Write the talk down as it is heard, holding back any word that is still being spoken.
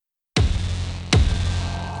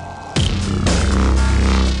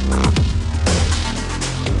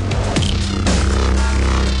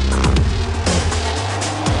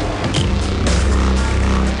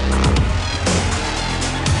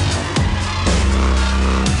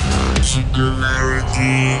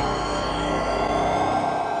Singularity.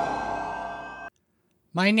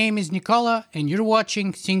 My name is Nicola, and you're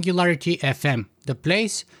watching Singularity FM, the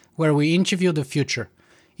place where we interview the future.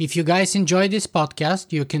 If you guys enjoy this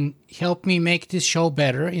podcast, you can help me make this show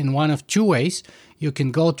better in one of two ways. You can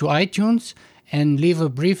go to iTunes and leave a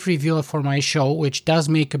brief review for my show, which does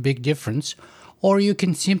make a big difference. Or you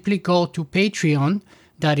can simply go to Patreon,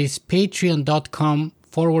 that is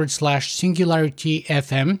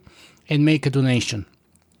patreon.com/SingularityFM, and make a donation.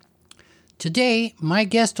 Today, my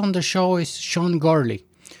guest on the show is Sean Gourley.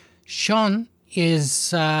 Sean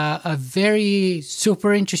is a very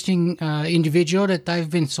super interesting individual that I've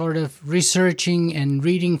been sort of researching and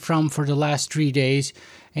reading from for the last 3 days.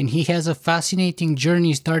 And he has a fascinating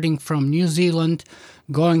journey starting from New Zealand,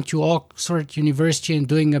 going to Oxford University and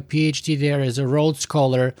doing a PhD there as a Rhodes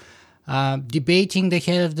Scholar, debating the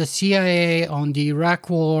head of the CIA on the Iraq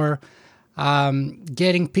War,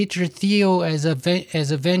 getting Peter Thiel as a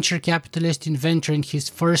venture capitalist inventor in his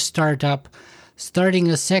first startup, starting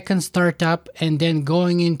a second startup, and then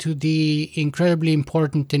going into the incredibly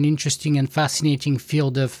important and interesting and fascinating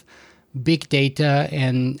field of big data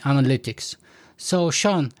and analytics. So,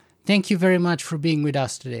 Sean, thank you very much for being with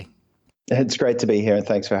us today. It's great to be here, and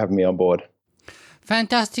thanks for having me on board.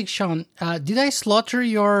 Fantastic, Sean. Did I slaughter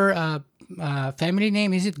your family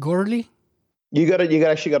name? Is it Gourley? You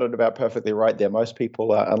actually got it about perfectly right there. Most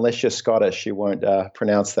people, unless you're Scottish, you won't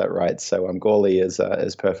pronounce that right. So Gourley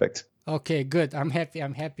is perfect. Okay, good. I'm happy. I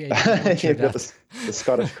didn't the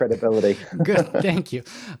Scottish credibility. Good, thank you.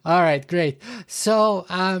 All right, great. So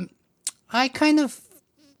I kind of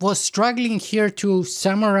was struggling here to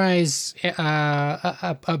summarize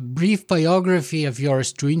a brief biography of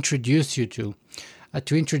yours to introduce you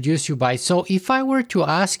by. So if I were to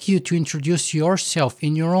ask you to introduce yourself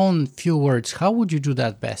in your own few words, how would you do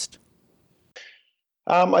that best?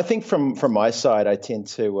 I think from my side, I tend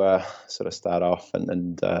to sort of start off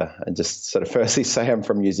and just sort of firstly say I'm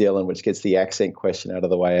from New Zealand, which gets the accent question out of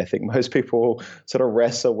the way. I think most people sort of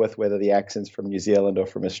wrestle with whether the accent's from New Zealand or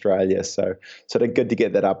from Australia. So sort of good to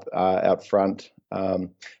get that up out front.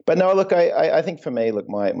 But no, look, I think for me, look,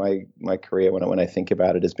 my career when I think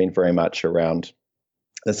about it has been very much around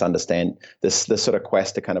this sort of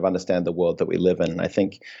quest to kind of understand the world that we live in. And I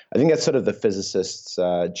think that's sort of the physicist's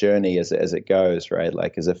journey as it goes, right?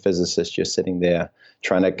 Like as a physicist, you're sitting there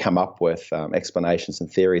trying to come up with explanations and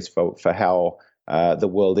theories for how the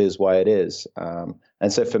world is why it is.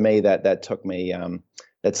 And so for me, that took me.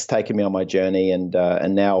 That's taken me on my journey, and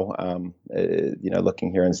now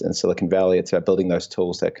looking here in Silicon Valley, it's about building those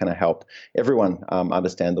tools that kind of help everyone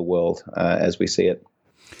understand the world as we see it.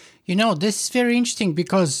 You know, this is very interesting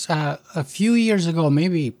because a few years ago,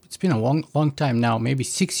 maybe it's been a long time now, maybe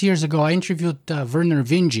 6 years ago, I interviewed Vernor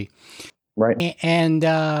Vinge. Right. And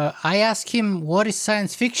I asked him, what is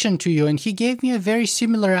science fiction to you? And he gave me a very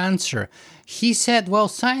similar answer. He said, well,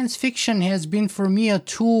 science fiction has been for me a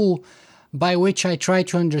tool by which I try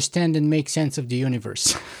to understand and make sense of the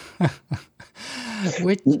universe.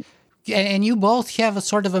 And you both have a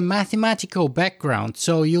sort of a mathematical background,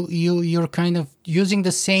 so you're kind of using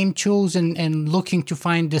the same tools and looking to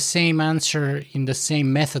find the same answer in the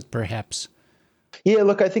same method, perhaps. Yeah,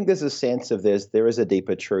 look, I think there's a sense of there is a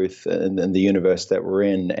deeper truth in the universe that we're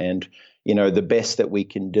in, and the best that we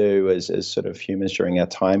can do as sort of humans during our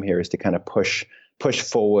time here is to kind of push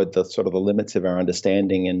forward the sort of the limits of our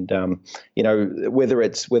understanding, and whether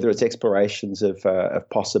it's explorations of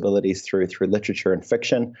possibilities through literature and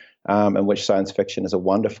fiction, in which science fiction is a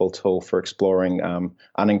wonderful tool for exploring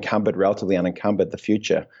relatively unencumbered the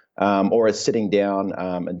future, or it's sitting down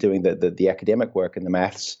and doing the academic work and the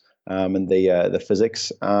maths and the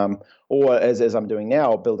physics, or as I'm doing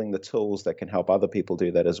now, building the tools that can help other people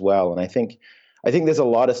do that as well. And I think there's a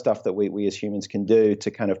lot of stuff that we as humans can do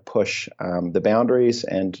to kind of push the boundaries,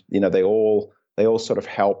 and they all sort of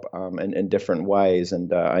help in different ways.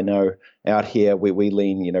 And I know out here we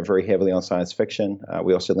lean very heavily on science fiction.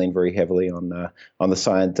 We also lean very heavily on the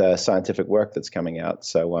scientific work that's coming out.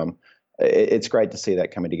 So it's great to see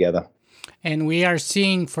that coming together. And we are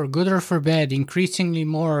seeing, for good or for bad, increasingly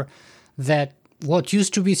more that what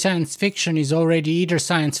used to be science fiction is already either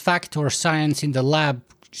science fact or science in the lab,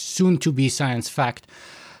 soon to be science fact.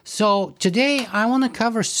 So today I want to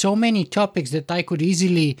cover so many topics that I could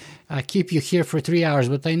easily keep you here for 3 hours,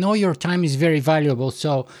 but I know your time is very valuable,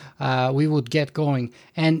 so we would get going.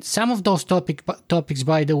 And some of those topics,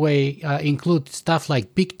 by the way, include stuff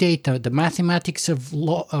like big data, the mathematics of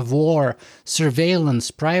war, surveillance,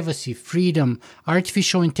 privacy, freedom,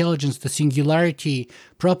 artificial intelligence, the singularity,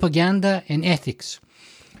 propaganda, and ethics.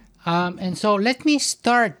 And so let me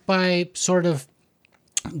start by sort of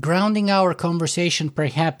grounding our conversation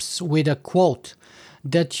perhaps with a quote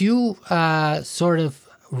that you sort of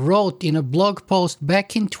wrote in a blog post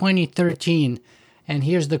back in 2013. And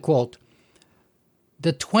here's the quote.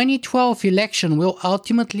 The 2012 election will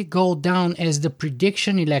ultimately go down as the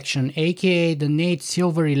prediction election, aka the Nate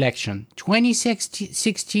Silver election.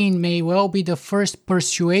 2016 may well be the first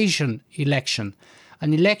persuasion election,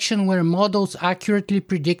 an election where models accurately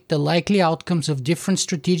predict the likely outcomes of different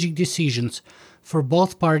strategic decisions for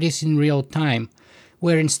both parties in real time,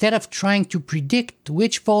 where instead of trying to predict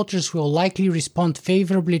which voters will likely respond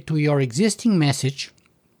favorably to your existing message,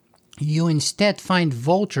 you instead find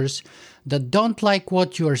voters that don't like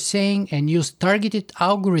what you are saying and use targeted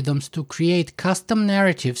algorithms to create custom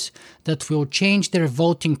narratives that will change their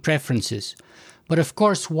voting preferences. But of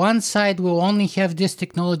course, one side will only have this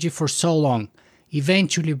technology for so long.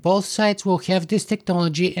 Eventually, both sides will have this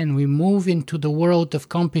technology and we move into the world of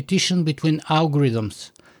competition between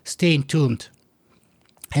algorithms. Stay tuned.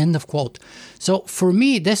 End of quote. So for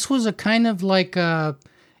me, this was a kind of like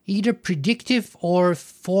either predictive or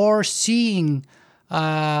foreseeing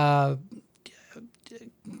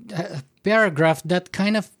paragraph that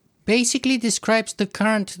kind of basically describes the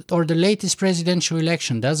current or the latest presidential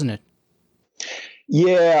election, doesn't it?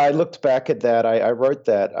 Yeah, I looked back at that. I wrote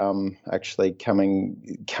that actually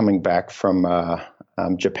coming back from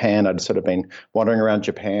Japan. I'd sort of been wandering around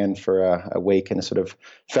Japan for a week and sort of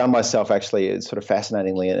found myself actually sort of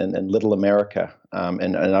fascinatingly in Little America,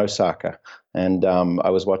 in Osaka. And I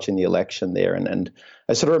was watching the election there, and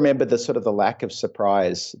I sort of remember the sort of the lack of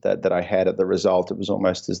surprise that I had at the result. It was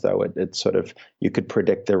almost as though it sort of, you could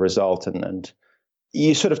predict the result, and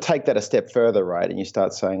you sort of take that a step further, right? And you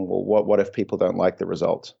start saying, well, what if people don't like the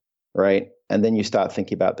result, right? And then you start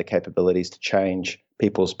thinking about the capabilities to change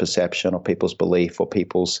people's perception or people's belief or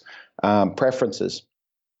people's preferences.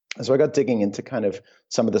 And so I got digging into kind of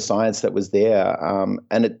some of the science that was there.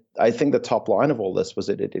 And I think the top line of all this was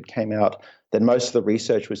that it came out that most of the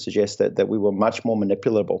research would suggest that we were much more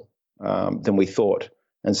manipulable than we thought.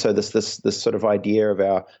 And so this sort of idea of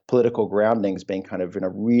our political groundings being kind of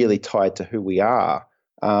really tied to who we are,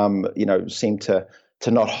 seemed to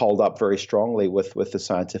not hold up very strongly with the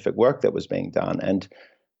scientific work that was being done.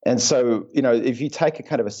 And so if you take a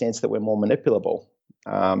kind of a sense that we're more manipulable,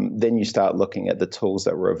 then you start looking at the tools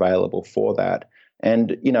that were available for that.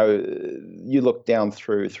 And you look down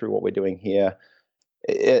through what we're doing here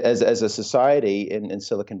as a society in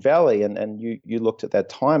Silicon Valley, and you looked at that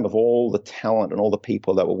time of all the talent and all the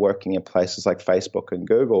people that were working in places like Facebook and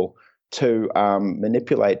Google to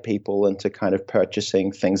manipulate people into kind of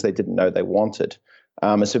purchasing things they didn't know they wanted.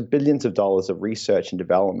 And so billions of dollars of research and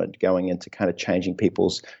development going into kind of changing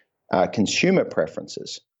people's consumer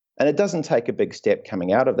preferences. And it doesn't take a big step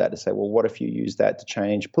coming out of that to say, well, what if you use that to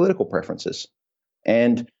change political preferences?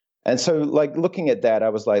 And so, like, looking at that, I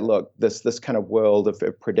was like, look, this kind of world of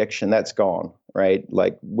prediction, that's gone, right?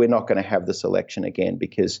 Like, we're not going to have this election again,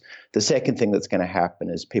 because the second thing that's going to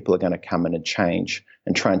happen is people are going to come in and try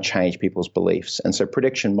and change people's beliefs. And so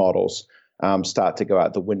prediction models start to go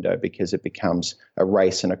out the window because it becomes a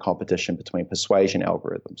race and a competition between persuasion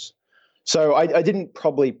algorithms. So I didn't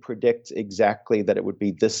probably predict exactly that it would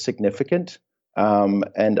be this significant. And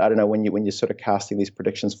I don't know, when you're sort of casting these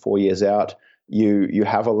predictions 4 years out, you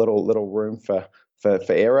have a little room for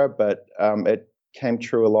error, but it came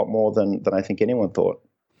true a lot more than I think anyone thought.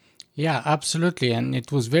 Yeah, absolutely. And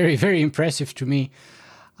it was very, very impressive to me.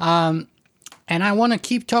 And I want to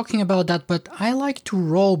keep talking about that, but I like to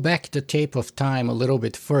roll back the tape of time a little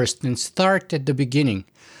bit first and start at the beginning.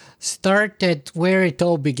 Start at where it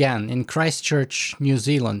all began, in Christchurch, New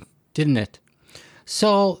Zealand, didn't it?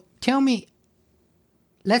 So tell me,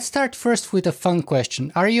 let's start first with a fun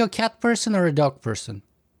question. Are you a cat person or a dog person?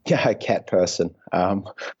 Yeah, a cat person,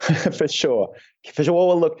 for sure. For sure.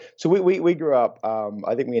 Well, look, so we grew up,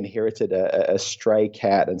 I think we inherited a stray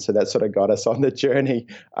cat, and so that sort of got us on the journey.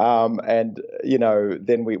 And,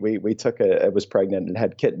 then we took it was pregnant and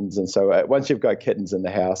had kittens. And so once you've got kittens in the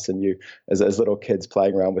house and you, as little kids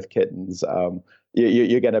playing around with kittens,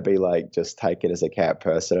 you're going to be like, just take it as a cat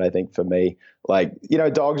person. I think for me, like,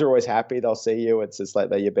 dogs are always happy. They'll see you. It's just like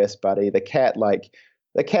they're your best buddy.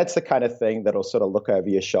 The cat's the kind of thing that'll sort of look over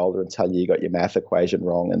your shoulder and tell you got your math equation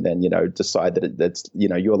wrong, and then decide that that's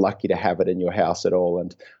you're lucky to have it in your house at all.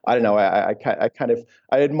 And I don't know, I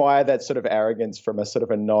admire that sort of arrogance from a sort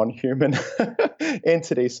of a non-human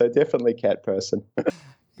entity. So definitely cat person.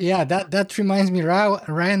 Yeah, that reminds me.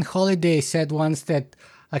 Ryan Holiday said once that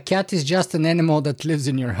a cat is just an animal that lives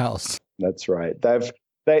in your house. That's right.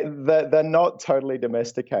 they're not totally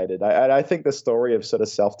domesticated. I think the story of sort of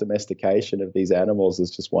self-domestication of these animals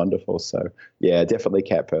is just wonderful. So yeah, definitely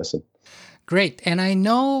cat person. Great. And I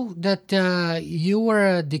know that you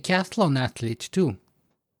were a decathlon athlete too.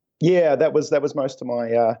 Yeah, that was most of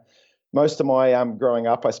my growing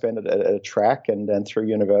up. I spent it at a track and through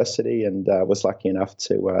university, and was lucky enough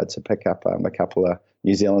to pick up a couple of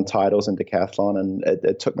New Zealand titles in decathlon, and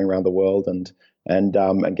it took me around the world and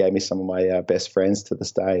gave me some of my best friends to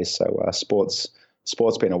this day. So sports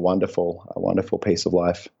been a wonderful piece of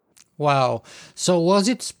life. Wow. So was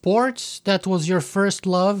it sports that was your first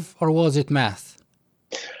love, or was it math?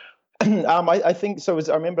 I think so.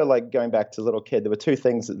 I remember like going back to little kid. There were two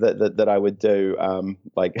things that I would do,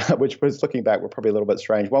 like which was looking back were probably a little bit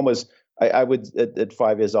strange. One was I would at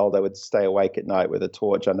 5 years old I would stay awake at night with a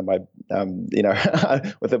torch under my,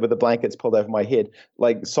 with the blankets pulled over my head,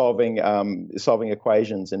 like solving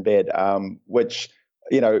equations in bed, which.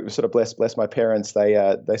 Sort of bless my parents.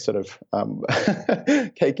 They sort of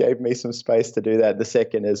gave me some space to do that. The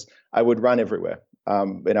second is I would run everywhere. I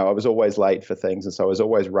was always late for things, and so I was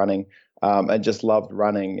always running, and just loved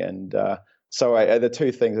running. And so the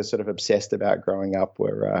two things I sort of obsessed about growing up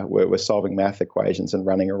were solving math equations and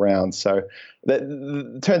running around. So that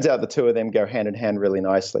turns out the two of them go hand in hand really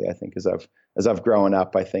nicely. I think as I've grown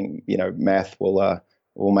up, I think math will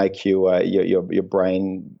make your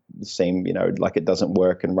brain seem like it doesn't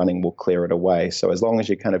work, and running will clear it away. So as long as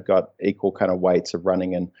you kind of got equal kind of weights of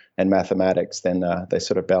running and mathematics, then they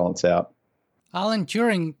sort of balance out. Alan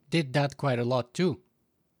Turing did that quite a lot too.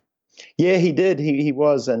 Yeah, he did. He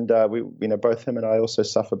was, and we, both him and I also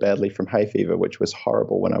suffer badly from hay fever, which was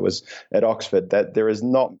horrible when I was at Oxford. That there is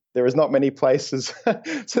not many places.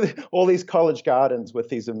 So all these college gardens with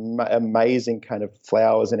these amazing kind of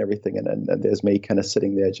flowers and everything, and there's me kind of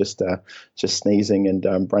sitting there just sneezing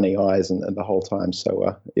and runny eyes and the whole time.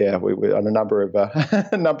 So yeah, we're on a number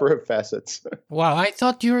of facets. Wow, I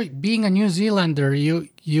thought being a New Zealander,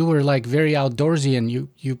 you were like very outdoorsy, and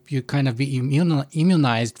you kind of be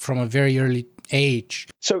immunized from a very early age.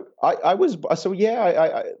 So I was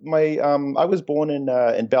born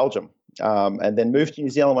in Belgium, and then moved to New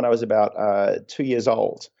Zealand when I was about 2 years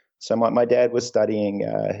old. So my dad was studying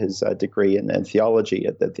his degree in theology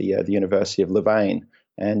at the University of Louvain,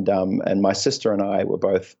 and my sister and I were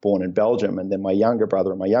both born in Belgium, and then my younger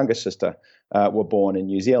brother and my younger sister were born in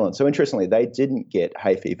New Zealand. So interestingly, they didn't get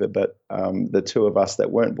hay fever, but the two of us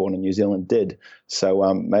that weren't born in New Zealand did.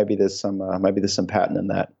 So maybe there's some pattern in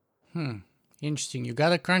that. Interesting. You got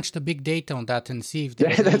to crunch the big data on that and see if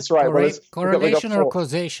there's that's right. Correlation or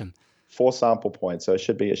causation. 4 sample points, so it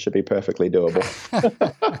should be perfectly doable.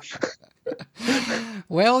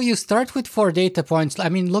 Well, you start with 4 data points. I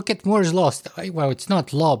mean, look at Moore's law. Well, it's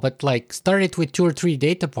not law, but like started with 2 or 3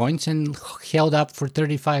 data points and held up for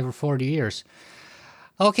 35 or 40 years.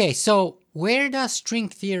 Okay, so where does string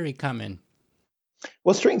theory come in?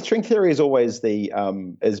 Well, string theory is always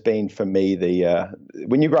has been for me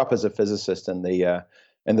when you grow up as a physicist in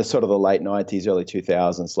the sort of the late 90s, early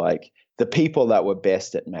 2000s, like the people that were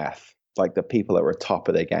best at math, like the people that were top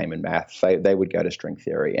of their game in math, they would go to string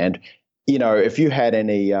theory. And if you had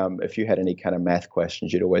any kind of math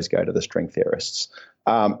questions, you'd always go to the string theorists.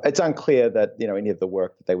 It's unclear that any of the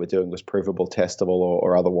work that they were doing was provable, testable,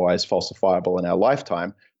 or otherwise falsifiable in our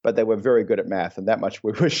lifetime, but they were very good at math, and that much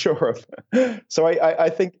we were sure of. So I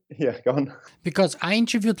think, yeah, go on. Because I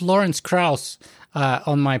interviewed Lawrence Krauss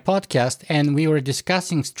on my podcast, and we were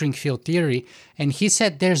discussing string field theory, and he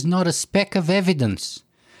said there's not a speck of evidence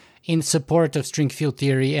in support of string field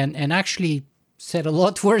theory, and actually said a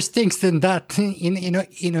lot worse things than that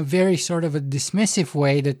in a very sort of a dismissive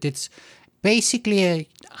way, that it's basically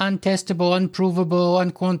untestable, unprovable,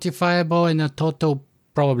 unquantifiable, and a total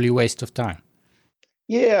probably waste of time.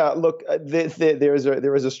 Yeah, look, there is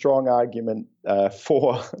a strong argument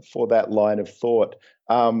for that line of thought.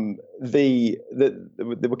 We'll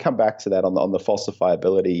come back to that on the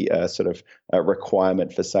falsifiability sort of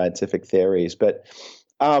requirement for scientific theories, but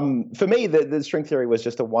for me, the string theory was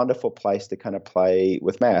just a wonderful place to kind of play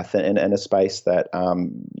with math, and a space that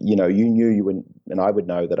you knew you would, and I would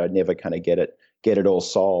know that I'd never kind of get it all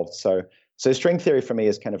solved. So string theory for me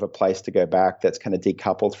is kind of a place to go back that's kind of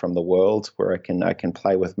decoupled from the world, where I can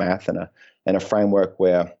play with math in a framework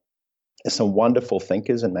where there's some wonderful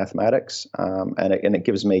thinkers in mathematics, and it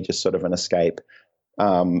gives me just sort of an escape,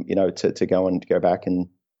 to go back and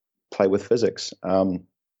play with physics.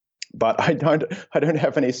 But I don't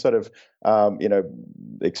have any sort of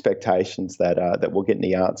expectations that we'll get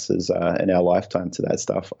any answers in our lifetime to that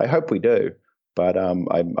stuff. I hope we do. But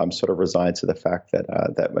I'm sort of resigned to the fact that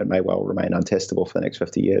it may well remain untestable for the next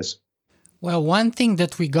 50 years. Well, one thing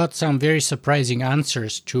that we got some very surprising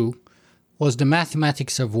answers to was the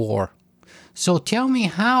mathematics of war. So tell me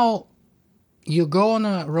how you go on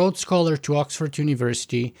a Rhodes Scholar to Oxford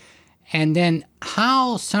University, and then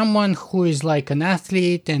how someone who is like an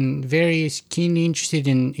athlete and very keenly interested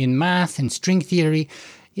in math and string theory,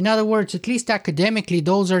 in other words, at least academically,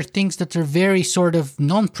 those are things that are very sort of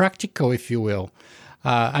non-practical, if you will.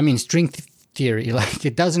 String theory, like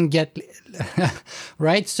it doesn't get,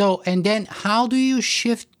 right? So, and then how do you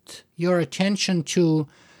shift your attention to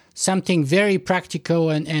something very practical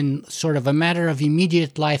and sort of a matter of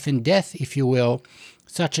immediate life and death, if you will,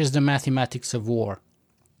 such as the mathematics of war?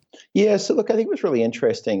 Yeah, so look, I think it was really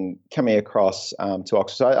interesting coming across to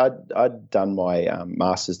Oxford. So I'd done my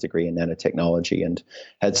master's degree in nanotechnology and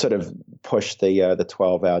had sort of pushed the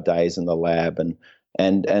 12-hour days in the lab and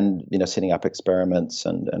setting up experiments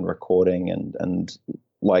and recording and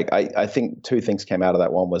like I think two things came out of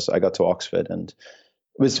that. One was I got to Oxford and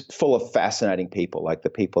it was full of fascinating people. Like the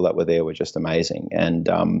people that were there were just amazing. And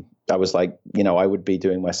I was like, I would be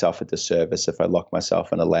doing myself a disservice if I locked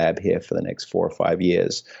myself in a lab here for the next 4 or 5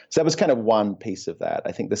 years. So that was kind of one piece of that.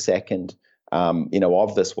 I think the second,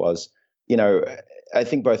 of this was, I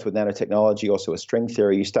think both with nanotechnology, also with string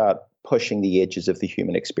theory, you start pushing the edges of the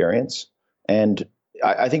human experience. And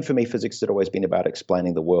I think for me, physics had always been about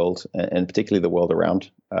explaining the world, and particularly the world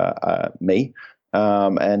around me.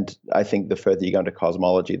 And I think the further you go into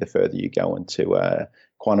cosmology, the further you go into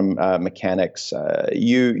quantum mechanics,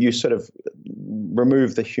 you sort of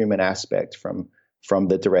remove the human aspect from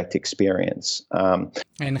the direct experience.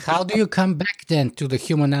 And how do you come back then to the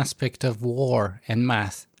human aspect of war and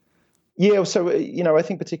math? Yeah, so I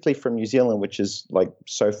think particularly from New Zealand, which is like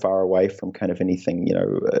so far away from kind of anything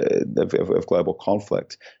of global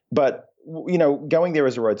conflict, but going there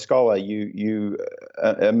as a Rhodes Scholar, you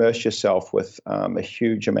immerse yourself with a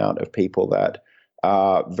huge amount of people that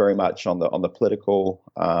are very much on the political,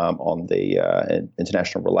 on the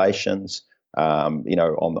international relations, on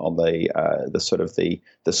the sort of the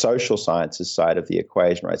social sciences side of the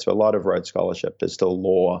equation, right? So a lot of Rhodes Scholarship is still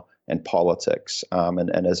law and politics,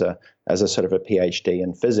 and as a sort of a PhD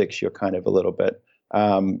in physics, you're kind of a little bit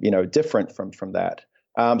different from that.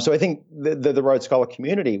 So I think the Rhodes Scholar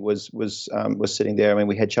community was sitting there. I mean,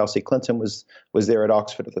 we had Chelsea Clinton was there at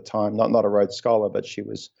Oxford at the time, not a Rhodes Scholar, but she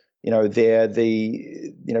was there.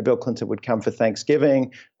 Bill Clinton would come for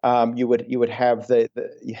Thanksgiving. You would have the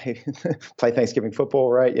play Thanksgiving football,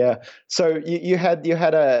 right? Yeah. So you had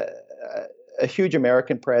a huge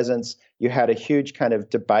American presence. You had a huge kind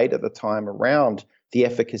of debate at the time around the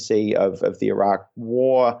efficacy of the Iraq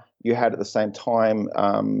War. You had at the same time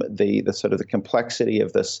the sort of the complexity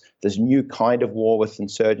of this new kind of war with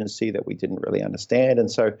insurgency that we didn't really understand.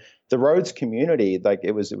 And so the Rhodes community, like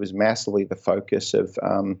it was massively the focus of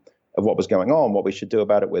what was going on, what we should do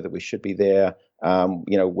about it, whether we should be there,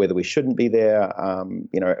 whether we shouldn't be there,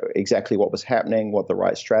 exactly what was happening, what the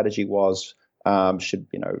right strategy was. Should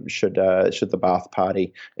the Ba'ath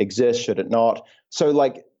Party exist? Should it not? So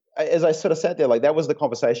like as I sort of sat there, like that was the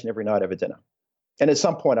conversation every night over dinner. And at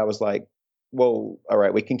some point I was like, well, all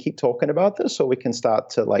right, we can keep talking about this or we can start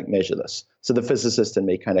to like measure this. So the physicist in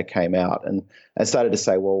me kind of came out and started to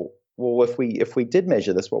say, well, if we did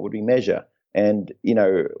measure this, what would we measure? And,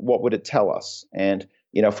 what would it tell us? And,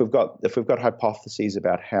 if we've got hypotheses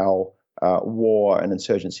about how war and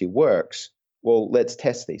insurgency works, well, let's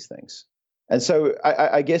test these things. And so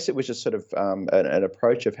I guess it was just sort of an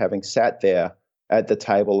approach of having sat there at the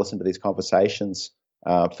table, listened to these conversations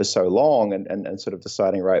for so long and sort of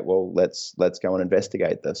deciding, right, well, let's go and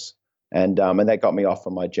investigate this. And that got me off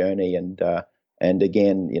on my journey. And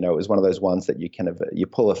again, it was one of those ones that you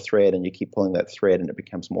pull a thread and you keep pulling that thread and it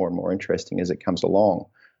becomes more and more interesting as it comes along.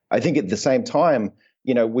 I think at the same time,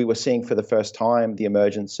 we were seeing for the first time the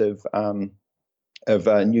emergence of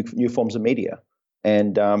new forms of media.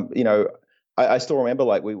 And, I still remember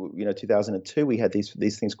like 2002, we had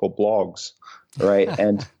these things called blogs, right?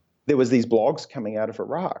 And there was these blogs coming out of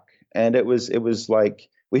Iraq, and it was like,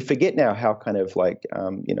 we forget now how kind of like,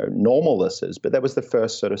 normal this is, but that was the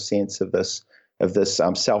first sort of sense of this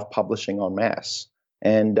self-publishing en masse.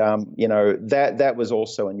 And, that was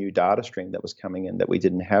also a new data stream that was coming in that we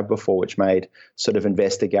didn't have before, which made sort of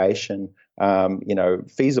investigation,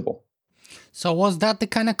 feasible. So was that the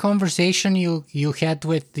kind of conversation you had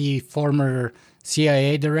with the former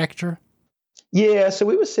CIA director? Yeah, so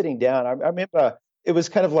we were sitting down. I remember it was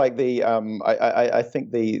kind of like I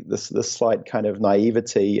think the slight kind of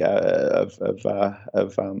naivety of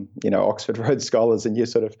Oxford Road scholars, and I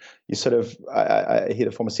hear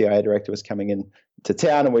the former CIA director was coming in to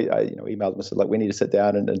town, and I emailed him and said, like, we need to sit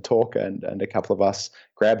down and talk, and a couple of us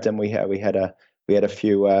grabbed him. We had a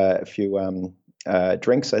few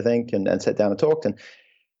drinks, I think, and sat down and talked. And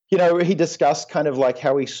he discussed kind of like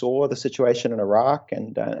how he saw the situation in Iraq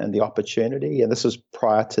and the opportunity, and this was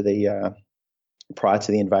prior to the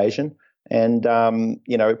invasion. And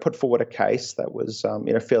he put forward a case that was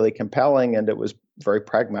fairly compelling, and it was very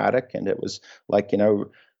pragmatic, and it was like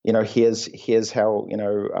here's how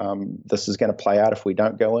this is going to play out if we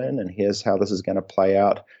don't go in, and here's how this is going to play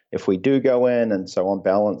out if we do go in. And so on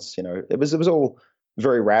balance, it was all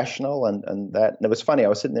very rational, and it was funny. I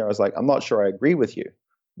was sitting there, I was like, I'm not sure I agree with you,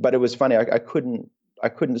 but it was funny. I couldn't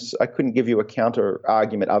give you a counter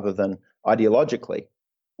argument other than ideologically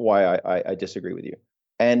why I disagree with you.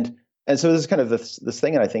 And so this is kind of this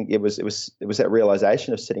thing, and I think it was that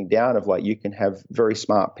realization of sitting down of like, you can have very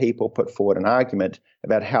smart people put forward an argument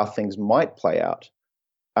about how things might play out,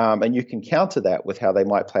 and you can counter that with how they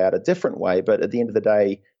might play out a different way. But at the end of the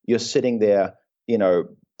day, you're sitting there,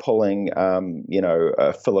 pulling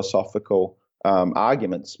philosophical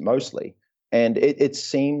arguments mostly, and it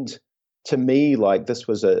seemed to me like this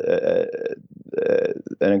was an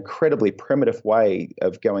incredibly primitive way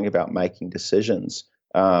of going about making decisions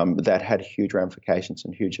that had huge ramifications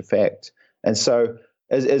and huge effect. And so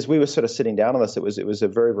as we were sort of sitting down on this, it was a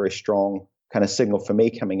very, very strong kind of signal for me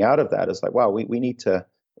coming out of that. It's like, wow, we need to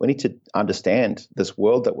understand this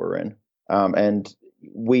world that we're in, and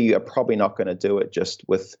we are probably not going to do it just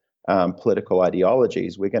with political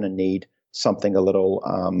ideologies. We're going to need something a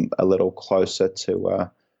little closer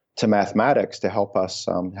to mathematics to help us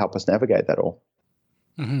navigate that all.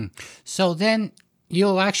 Mm-hmm. So then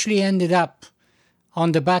you actually ended up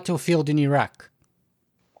on the battlefield in Iraq.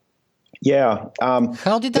 Yeah.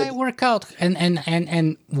 How did that work out?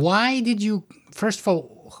 And why did you, first of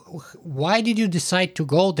all, why did you decide to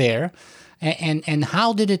go there? And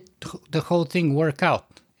how did the whole thing work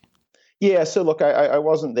out? Yeah. So look, I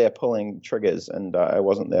wasn't there pulling triggers, and I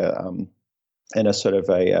wasn't there in a sort of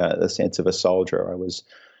a sense of a soldier.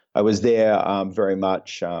 I was there very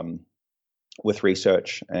much with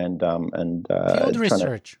research and field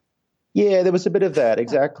research. Yeah, there was a bit of that,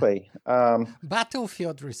 exactly.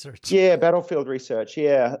 Battlefield research. Yeah, battlefield research.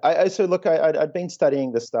 Yeah. So look, I'd been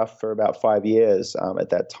studying this stuff for about 5 years at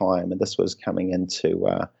that time, and this was coming into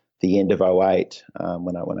the end of 2008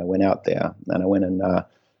 when I went out there, and I went and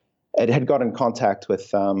had got in contact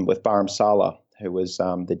with Barham Saleh, who was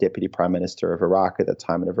the deputy prime minister of Iraq at that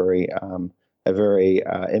time, and a very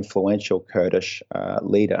influential Kurdish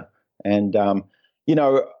leader. And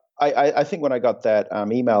I think when I got that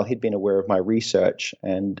email, he'd been aware of my research,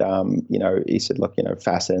 and he said, look,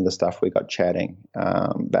 fascinating the stuff. We got chatting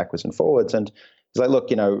backwards and forwards, and he's like, look,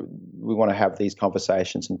 we want to have these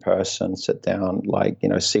conversations in person, sit down,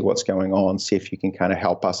 see what's going on, see if you can kind of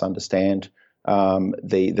help us understand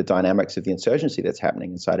the dynamics of the insurgency that's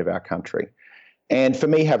happening inside of our country. And for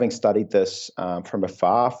me, having studied this from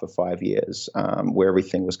afar for 5 years, where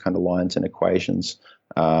everything was kind of lines and equations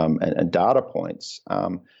and data points,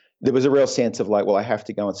 there was a real sense of like, well, I have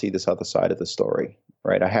to go and see this other side of the story,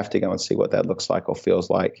 right? I have to go and see what that looks like or feels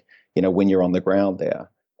like, when you're on the ground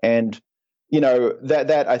there. And,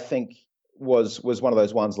 that I think was one of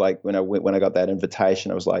those ones, like when I got that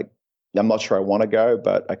invitation, I was like, I'm not sure I want to go,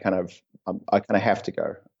 but I kind of have to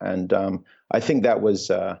go. And I think that was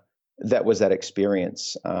that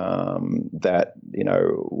experience that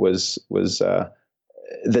was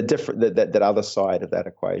the different that other side of that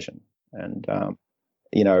equation. And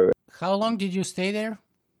how long did you stay there?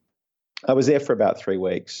 I was there for about 3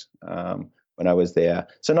 weeks when I was there,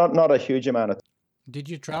 so not a huge amount of. Did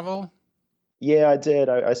you travel? Yeah, I did.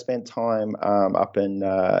 I spent time up in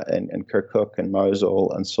Kirkuk and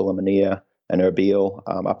Mosul and Sulaymaniyah and Erbil,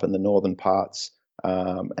 up in the northern parts,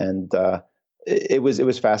 and it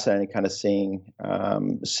was fascinating, kind of seeing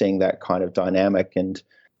that kind of dynamic. And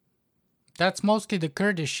that's mostly the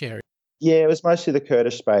Kurdish area. Yeah, it was mostly the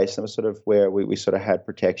Kurdish space, and it was sort of where we sort of had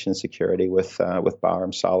protection and security with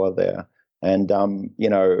Barham Saleh there. And I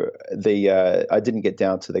didn't get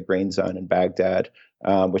down to the green zone in Baghdad,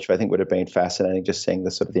 which I think would have been fascinating, just seeing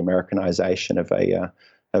the sort of the Americanization of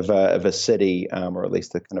a city, or at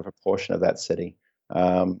least a kind of a portion of that city.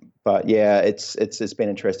 But yeah, it's been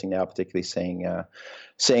interesting now, particularly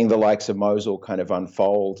seeing the likes of Mosul kind of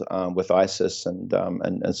unfold with ISIS, and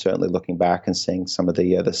certainly looking back and seeing some of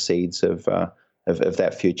the seeds of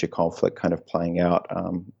that future conflict kind of playing out,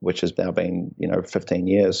 which has now been 15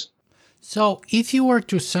 years. So, if you were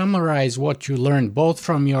to summarize what you learned, both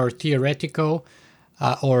from your theoretical,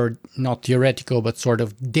 or not theoretical, but sort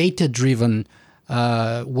of data-driven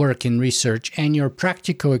work in research and your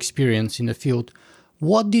practical experience in the field,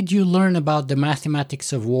 what did you learn about the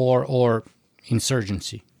mathematics of war or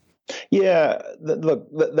insurgency? Yeah, look,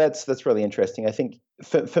 that's really interesting. I think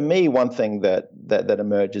for me, one thing that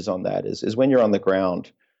emerges on that is when you're on the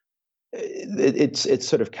ground, it's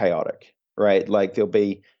sort of chaotic, right? Like there'll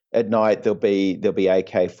be at night there'll be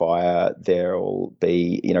AK fire, there'll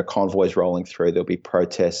be convoys rolling through, there'll be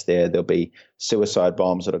protests there'll be suicide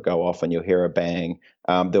bombs that'll go off and you'll hear a bang.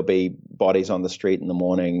 There'll be bodies on the street in the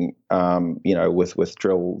morning, with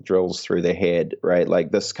drills through their head, right?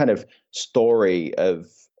 Like this kind of story of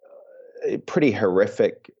pretty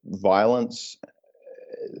horrific violence,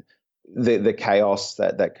 the chaos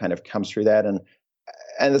that kind of comes through that, and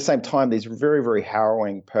at the same time, these very, very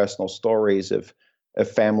harrowing personal stories of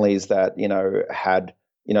families that had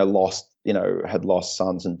lost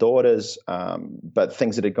sons and daughters, but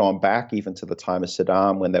things that had gone back even to the time of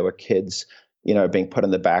Saddam when they were kids, being put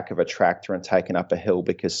in the back of a tractor and taken up a hill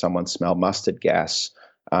because someone smelled mustard gas,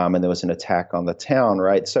 and there was an attack on the town,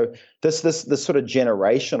 right? So this sort of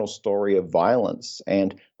generational story of violence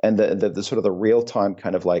and the sort of the real time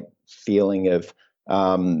kind of like feeling of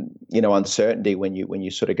uncertainty when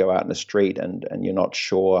you sort of go out in the street and you're not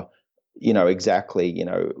sure, exactly,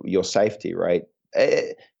 your safety, right?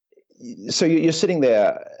 So you're sitting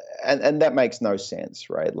there and that makes no sense,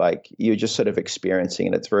 right? Like you're just sort of experiencing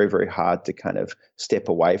it. It's very, very hard to kind of step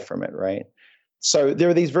away from it, right? So there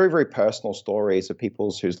are these very, very personal stories of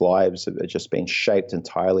people whose lives have just been shaped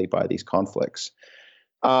entirely by these conflicts.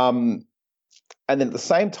 And then at the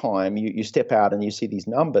same time, you step out and you see these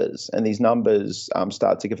numbers, and these numbers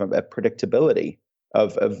start to give a predictability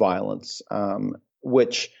of violence,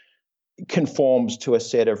 which conforms to a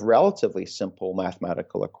set of relatively simple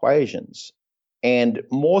mathematical equations. And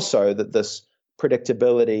more so that this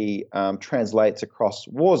predictability translates across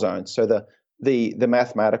war zones. So the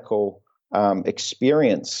mathematical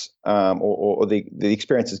experience, or the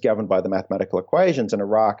experience is governed by the mathematical equations in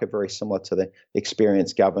Iraq are very similar to the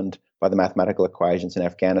experience governed by the mathematical equations in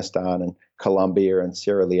Afghanistan and Colombia and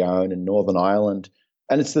Sierra Leone and Northern Ireland.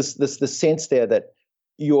 And it's this sense there that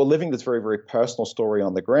you're living this very, very personal story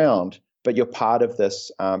on the ground, but you're part of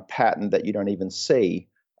this pattern that you don't even see,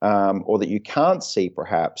 or that you can't see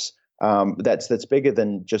perhaps, that's bigger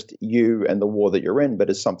than just you and the war that you're in, but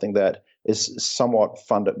is something that is somewhat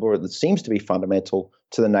or that seems to be fundamental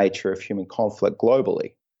to the nature of human conflict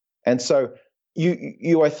globally. And so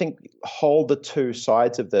you I think hold the two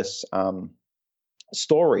sides of this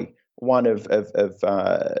story, one of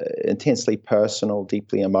intensely personal,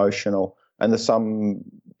 deeply emotional, and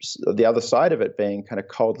the other side of it being kind of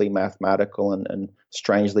coldly mathematical and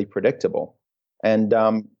strangely predictable. And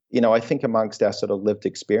I think amongst our sort of lived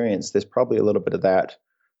experience, there's probably a little bit of that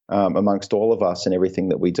amongst all of us in everything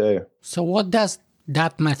that we do. So what does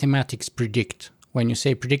that mathematics predict? When you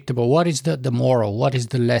say predictable, what is the moral? What is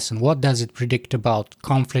the lesson? What does it predict about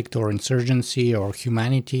conflict or insurgency or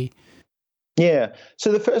humanity? Yeah.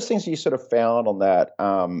 So the first things you sort of found on that,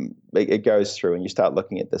 it goes through and you start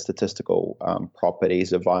looking at the statistical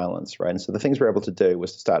properties of violence, right? And so the things we're able to do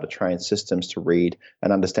was to start to train systems to read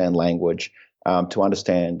and understand language, to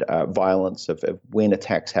understand violence of when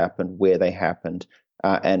attacks happened, where they happened,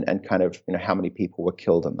 and kind of how many people were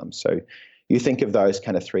killed in them. So you think of those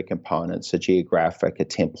kind of three components: a geographic, a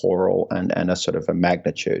temporal, and a sort of a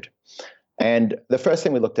magnitude. And the first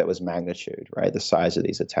thing we looked at was magnitude, right? The size of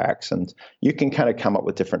these attacks. And you can kind of come up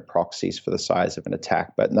with different proxies for the size of an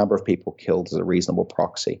attack, but number of people killed is a reasonable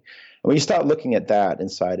proxy. And when you start looking at that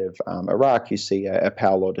inside of Iraq, you see a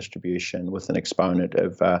power law distribution with an exponent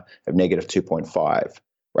of negative 2.5,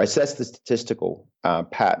 right? So that's the statistical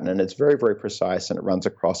pattern, and it's very, very precise, and it runs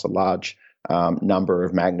across a large number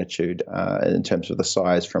of magnitude in terms of the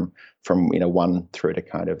size from 1 through to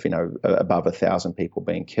kind of above 1,000 people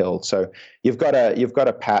being killed. So you've got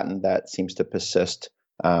a pattern that seems to persist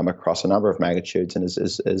across a number of magnitudes and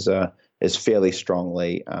is fairly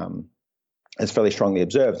strongly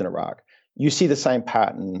observed in Iraq. You see the same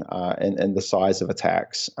pattern in the size of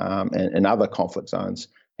attacks in other conflict zones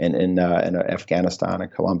in Afghanistan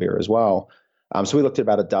and Colombia as well. So we looked at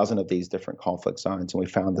about a dozen of these different conflict zones, and we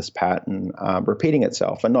found this pattern repeating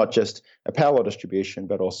itself, and not just a power law distribution,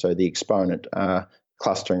 but also the exponent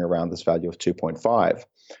clustering around this value of 2.5.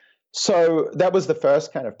 So that was the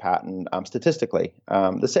first kind of pattern statistically.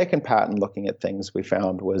 The second pattern looking at things we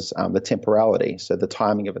found was the temporality, so the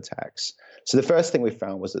timing of attacks. So the first thing we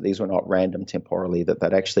found was that these were not random temporally, that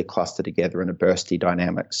they'd actually cluster together in a bursty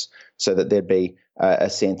dynamics, so that there'd be a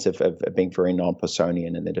sense of being very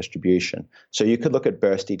non-Poissonian in their distribution. So you could look at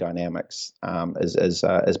bursty dynamics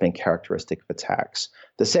as being characteristic of attacks.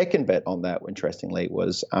 The second bit on that, interestingly,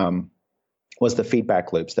 was the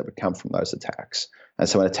feedback loops that would come from those attacks. And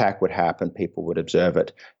so an attack would happen, people would observe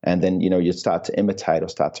it, and then you'd start to imitate or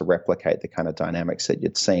start to replicate the kind of dynamics that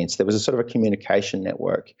you'd seen. So there was a sort of a communication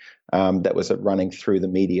network that was running through the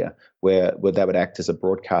media where that would act as a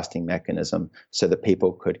broadcasting mechanism so that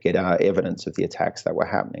people could get evidence of the attacks that were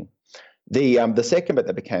happening. The second bit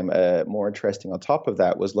that became more interesting on top of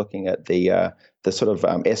that was looking at the sort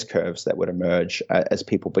of S-curves that would emerge as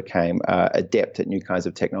people became adept at new kinds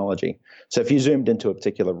of technology. So if you zoomed into a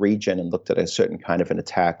particular region and looked at a certain kind of an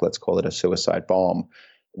attack, let's call it a suicide bomb,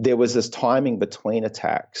 there was this timing between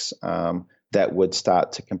attacks that would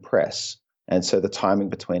start to compress. And so the timing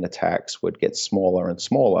between attacks would get smaller and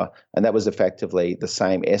smaller. And that was effectively the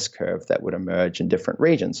same S-curve that would emerge in different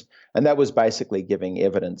regions. And that was basically giving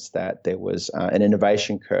evidence that there was an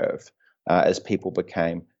innovation curve as people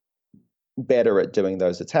became better at doing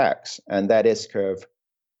those attacks. And that S-curve,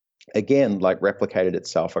 again, like replicated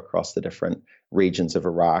itself across the different regions of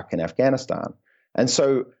Iraq and Afghanistan. And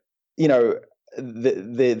so, the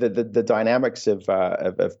dynamics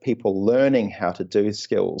of people learning how to do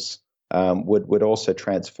skills would also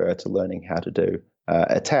transfer to learning how to do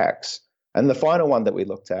attacks. And the final one that we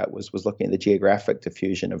looked at was looking at the geographic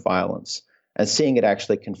diffusion of violence and seeing it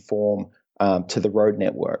actually conform to the road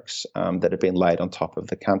networks that had been laid on top of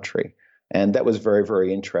the country. And that was very,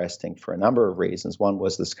 very interesting for a number of reasons. One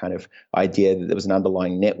was this kind of idea that there was an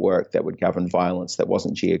underlying network that would govern violence that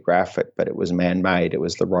wasn't geographic, but it was man-made. It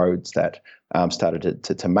was the roads that started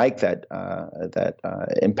to make that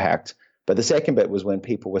impact. But the second bit was when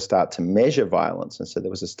people would start to measure violence. And so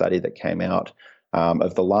there was a study that came out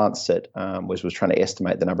of the Lancet, which was trying to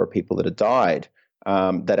estimate the number of people that had died,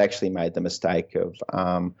 that actually made the mistake of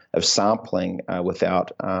sampling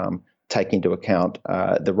without taking into account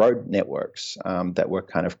the road networks that were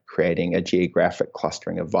kind of creating a geographic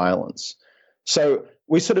clustering of violence. So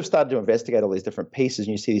we sort of started to investigate all these different pieces,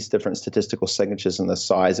 and you see these different statistical signatures in the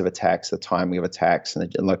size of attacks, the timing of attacks,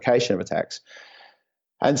 and the location of attacks.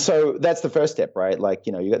 And so that's the first step, right? Like,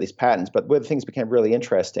 you got these patterns, but where things became really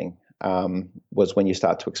interesting was when you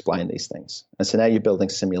start to explain these things. And so now you're building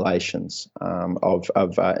simulations of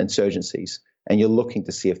insurgencies, and you're looking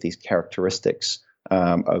to see if these characteristics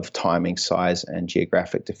of timing, size, and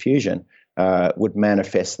geographic diffusion would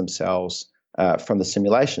manifest themselves from the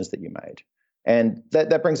simulations that you made. And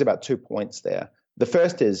that brings about 2 points there. The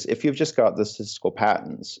first is, if you've just got the statistical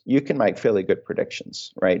patterns, you can make fairly good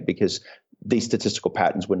predictions, right? Because these statistical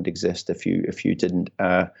patterns wouldn't exist if you didn't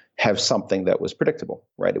have something that was predictable,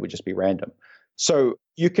 right? It would just be random. So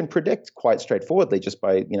you can predict quite straightforwardly just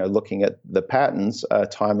by looking at the patterns,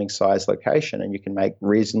 timing, size, location, and you can make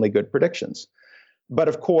reasonably good predictions. But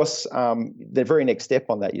of course, the very next step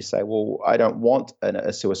on that, you say, well, I don't want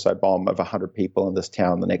a suicide bomb of 100 people in this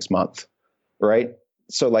town the next month, right?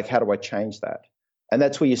 So like, how do I change that? And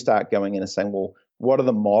that's where you start going in and saying, well, what are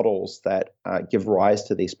the models that give rise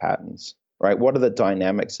to these patterns, right? What are the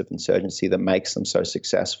dynamics of insurgency that makes them so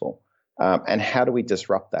successful? And how do we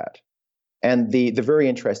disrupt that? And the very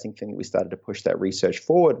interesting thing that we started to push that research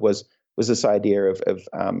forward was this idea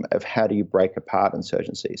of how do you break apart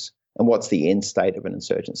insurgencies, and what's the end state of an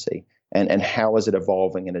insurgency, and how is it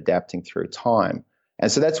evolving and adapting through time? And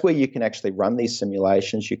so that's where you can actually run these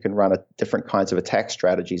simulations. You can run different kinds of attack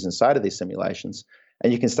strategies inside of these simulations,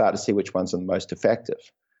 and you can start to see which ones are the most effective.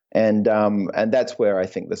 And that's where I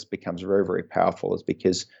think this becomes very, very powerful, is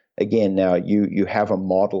because, again, now you have a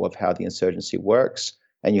model of how the insurgency works,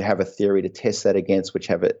 and you have a theory to test that against, which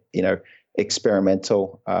have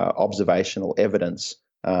experimental observational evidence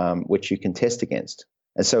which you can test against.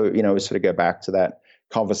 And so, we sort of go back to that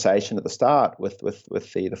conversation at the start with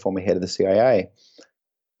the former head of the CIA.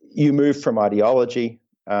 You move from ideology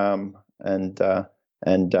and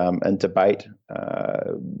debate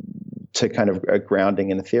to kind of a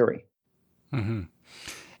grounding in a theory. Mm-hmm.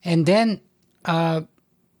 And then,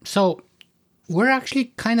 so we're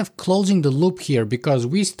actually kind of closing the loop here, because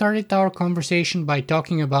we started our conversation by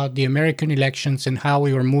talking about the American elections and how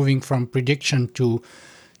we were moving from prediction to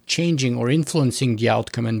changing or influencing the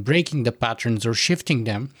outcome and breaking the patterns or shifting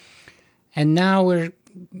them. And now we're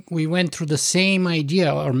we went through the same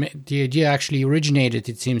idea, or the idea actually originated,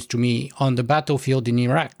 it seems to me, on the battlefield in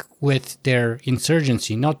Iraq with their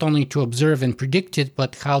insurgency, not only to observe and predict it,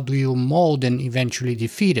 but how do you mold and eventually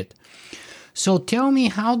defeat it. So tell me,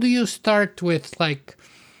 how do you start with, like,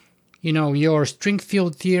 your string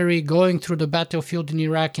field theory, going through the battlefield in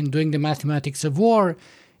Iraq and doing the mathematics of war,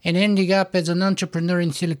 and ending up as an entrepreneur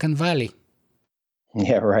in Silicon Valley?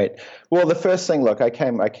 Yeah, right. Well, the first thing, look, I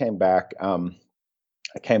came back.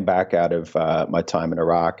 I came back out of my time in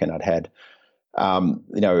Iraq, and I'd had,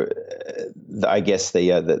 I guess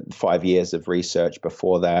the 5 years of research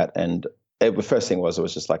before that, and the first thing was, it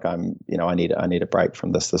was just like, I need a break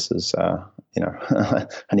from this. This is, I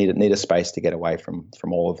need a space to get away from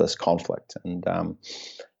all of this conflict. And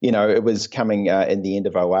it was coming in the end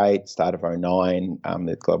of 2008, start of 2009,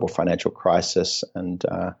 the global financial crisis, and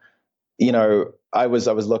I was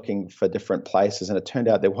looking for different places, and it turned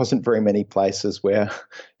out there wasn't very many places where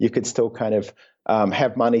you could still kind of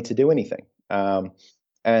have money to do anything. And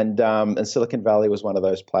Silicon Valley was one of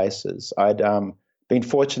those places. I'd been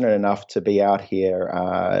fortunate enough to be out here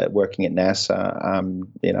working at NASA,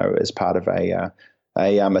 as part of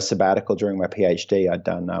a sabbatical during my PhD. I'd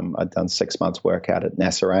done 6 months work out at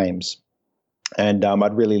NASA Ames. And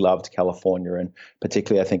I'd really loved California, and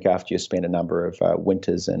particularly I think after you spent a number of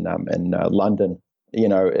winters in London,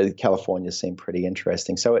 California seemed pretty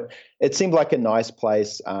interesting. So it seemed like a nice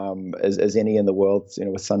place, as any in the world,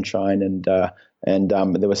 with sunshine, and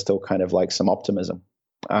there was still kind of like some optimism,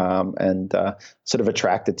 and sort of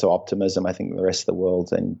attracted to optimism, I think, in the rest of the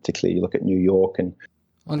world, and particularly you look at New York. And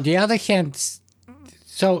on the other hand,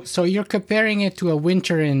 so you're comparing it to a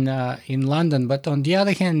winter in London, but on the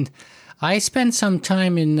other hand, I spent some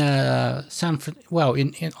time in on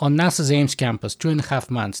NASA's Ames campus,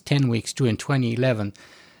 2.5 months, 10 weeks, in 2011.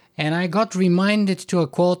 And I got reminded to a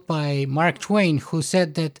quote by Mark Twain, who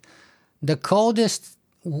said that the coldest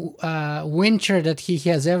winter that he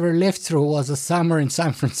has ever lived through was a summer in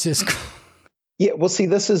San Francisco. Yeah, well, see,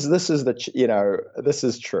 this is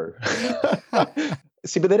true.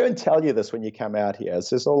 See, but they don't tell you this when you come out here.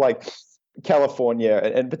 So it's all like California,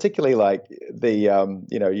 and particularly like the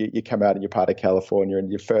you come out and you're part of California, and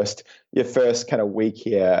your first kind of week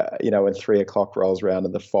here, when 3 o'clock rolls around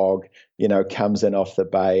and the fog comes in off the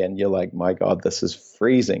bay, and you're like, my God, this is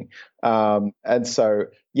freezing. And so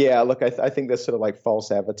yeah, look, I think there's sort of like false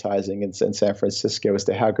advertising in San Francisco as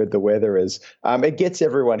to how good the weather is. It gets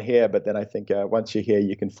everyone here, but then I think once you're here,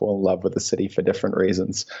 you can fall in love with the city for different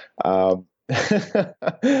reasons. But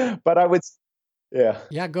I would.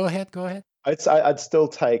 Yeah. Go ahead. I'd still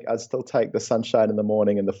take the sunshine in the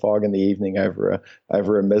morning and the fog in the evening over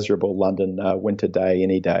a miserable London winter day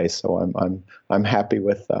any day. So I'm happy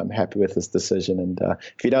with this decision. And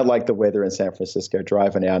if you don't like the weather in San Francisco,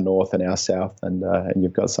 drive an hour north and hour south, and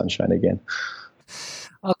you've got sunshine again.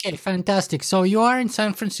 Okay, fantastic. So you are in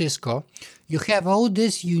San Francisco. You have all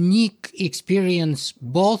this unique experience,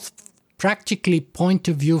 both practically point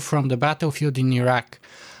of view from the battlefield in Iraq,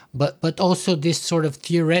 but also this sort of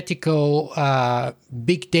theoretical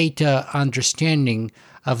big data understanding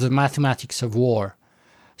of the mathematics of war.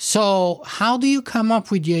 So how do you come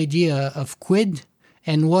up with the idea of QUID,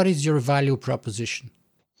 and what is your value proposition?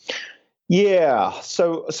 Yeah,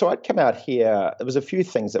 so I'd come out here. There was a few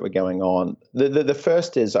things that were going on. The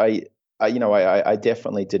first is I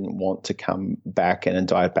definitely didn't want to come back and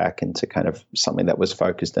dive back into kind of something that was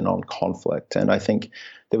focused in on conflict. And I think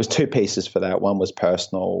there was two pieces for that. One was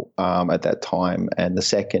personal at that time, and the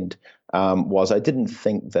second was I didn't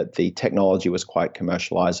think that the technology was quite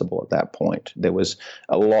commercializable at that point. There was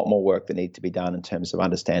a lot more work that needed to be done in terms of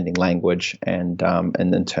understanding language, and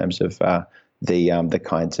in terms of the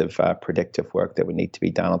kinds of predictive work that would need to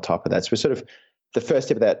be done on top of that. So sort of the first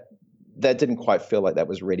step of that didn't quite feel like that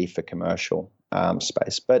was ready for commercial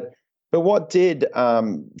space. But what did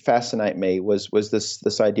fascinate me was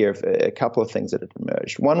this idea of a couple of things that had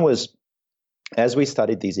emerged. One was, as we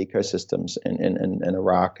studied these ecosystems in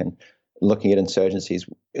Iraq and looking at insurgencies,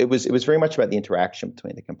 it was very much about the interaction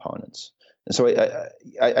between the components. And so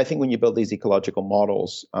I think when you build these ecological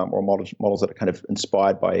models, or models that are kind of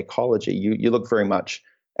inspired by ecology, you look very much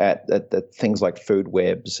at things like food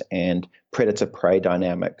webs and predator-prey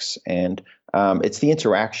dynamics, and it's the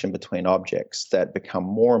interaction between objects that become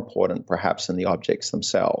more important perhaps than the objects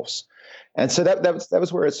themselves. And so that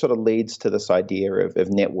was where it sort of leads to this idea of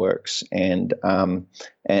networks and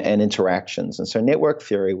interactions. And so network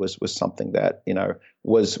theory was something that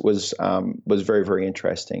was very, very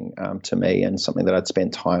interesting to me, and something that I'd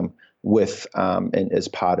spent time with as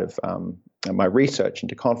part of my research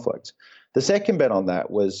into conflict. The second bit on that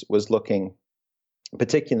was looking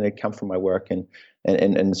particularly come from my work in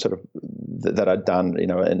sort of that I'd done,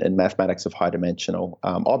 in mathematics of high dimensional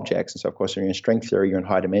objects. And so, of course, you're in string theory, you're in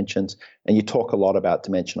high dimensions, and you talk a lot about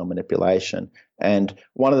dimensional manipulation. And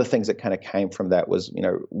one of the things that kind of came from that was,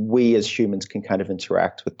 we as humans can kind of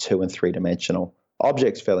interact with 2 and 3 dimensional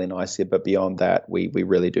objects fairly nicely, but beyond that, we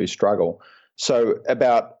really do struggle. So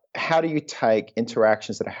about how do you take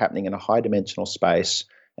interactions that are happening in a high dimensional space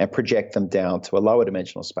and project them down to a lower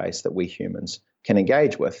dimensional space that we humans can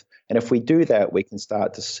engage with? And if we do that, we can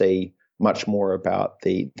start to see much more about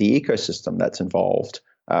the ecosystem that's involved,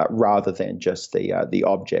 rather than just the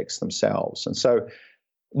objects themselves. And so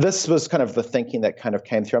this was kind of the thinking that kind of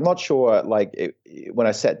came through. I'm not sure, when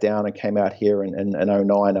I sat down and came out here in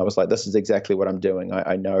 09, I was like, this is exactly what I'm doing.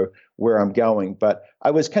 I know where I'm going. But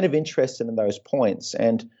I was kind of interested in those points.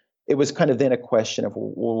 And it was kind of then a question of,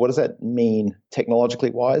 well, what does that mean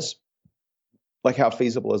technologically wise? Like, how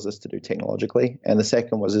feasible is this to do technologically? And the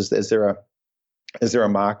second was, is there a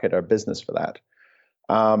market or business for that?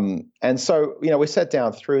 And so, we sat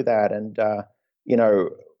down through that, and,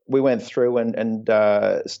 we went through and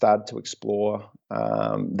started to explore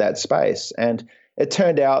that space. And it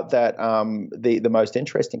turned out that the most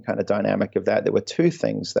interesting kind of dynamic of that, there were 2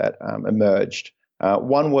 things that emerged.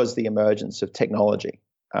 One was the emergence of technology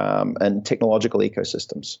and technological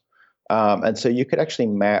ecosystems. And so you could actually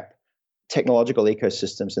map technological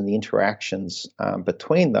ecosystems and the interactions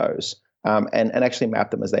between those, and actually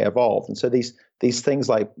map them as they evolve. And so these things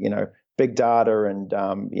like, big data and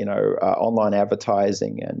online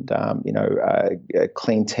advertising and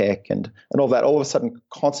clean tech and all that, all of a sudden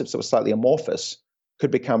concepts that were slightly amorphous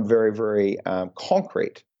could become very, very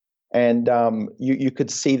concrete. And you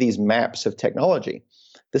could see these maps of technology.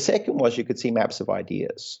 The second was you could see maps of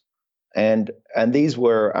ideas, and these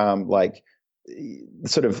were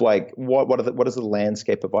sort of like what is the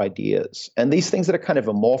landscape of ideas, and these things that are kind of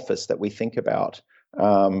amorphous that we think about,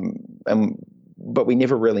 but we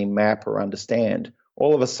never really map or understand.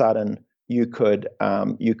 All of a sudden, you could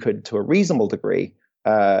to a reasonable degree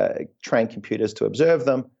train computers to observe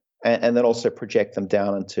them, and then also project them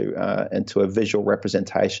down into a visual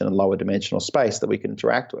representation in lower dimensional space that we can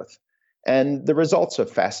interact with. And the results are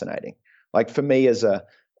fascinating. Like, for me as a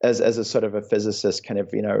sort of a physicist, kind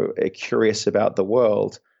of curious about the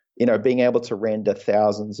world, being able to render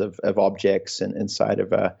thousands of objects inside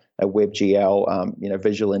of a WebGL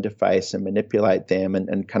visual interface and manipulate them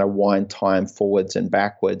and kind of wind time forwards and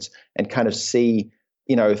backwards and kind of see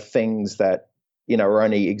things that are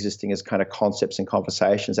only existing as kind of concepts and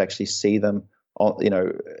conversations, actually see them in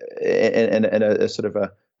a sort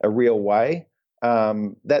of a real way.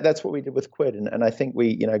 That's what we did with Quid, and I think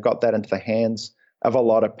we got that into the hands of a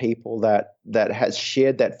lot of people that has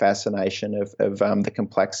shared that fascination of the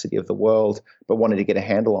complexity of the world, but wanted to get a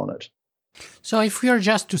handle on it. So if we are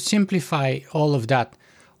just to simplify all of that,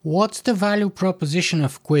 what's the value proposition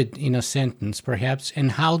of Quid in a sentence, perhaps,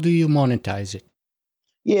 and how do you monetize it?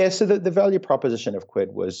 Yeah, so the value proposition of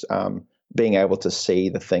Quid was being able to see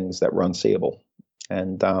the things that were unseeable.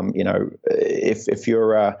 And, if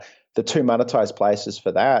you're the 2 monetized places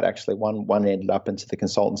for that, actually, one ended up into the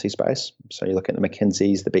consultancy space. So you look at the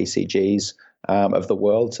McKinseys, the BCGs of the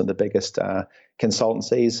world, some of the biggest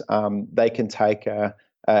consultancies. They can take a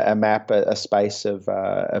map, a space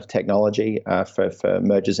of technology for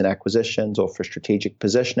mergers and acquisitions or for strategic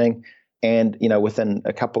positioning, and within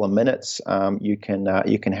a couple of minutes, you can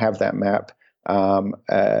have that map,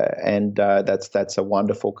 and that's a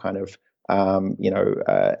wonderful kind of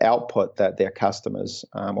output that their customers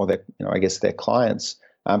or their clients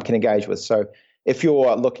can engage with. So if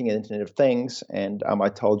you're looking at Internet of Things and I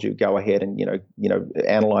told you go ahead and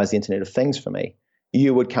analyze the Internet of Things for me,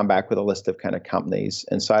 you would come back with a list of kind of companies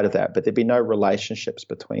inside of that, but there'd be no relationships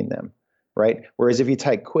between them, right? Whereas if you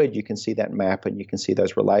take Quid, you can see that map and you can see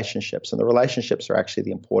those relationships, and the relationships are actually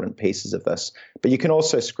the important pieces of this. But you can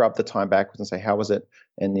also scrub the time backwards and say, how was it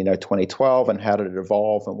in 2012, and how did it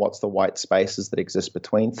evolve, and what's the white spaces that exist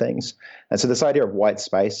between things? And so this idea of white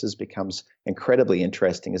spaces becomes incredibly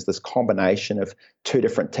interesting as this combination of 2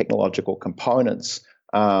 different technological components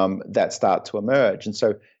that start to emerge. And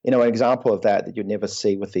so, an example of that you'd never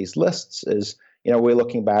see with these lists is, we're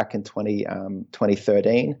looking back in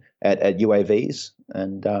 2013 at UAVs,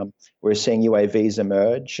 and we're seeing UAVs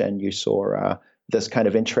emerge, and you saw this kind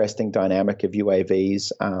of interesting dynamic of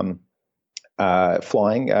UAVs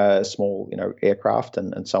flying small, aircraft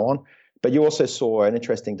and so on. But you also saw an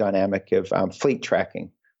interesting dynamic of fleet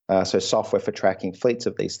tracking, so software for tracking fleets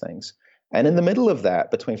of these things. And in the middle of that,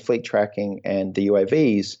 between fleet tracking and the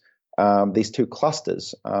UAVs, these 2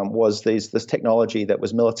 clusters was this technology that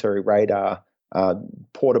was military radar,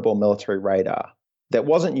 portable military radar. that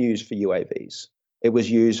wasn't used for UAVs. It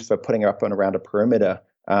was used for putting up and around a perimeter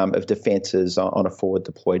of defenses on a forward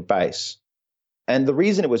deployed base. And the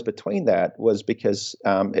reason it was between that was because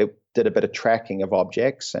it did a bit of tracking of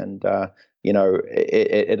objects, and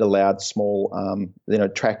it allowed small,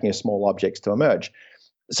 tracking of small objects to emerge.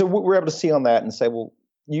 So we're able to see on that and say, well,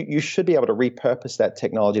 you should be able to repurpose that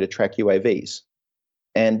technology to track UAVs,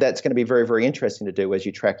 and that's going to be very, very interesting to do as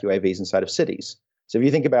you track UAVs inside of cities. So if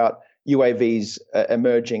you think about UAVs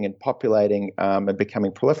emerging and populating and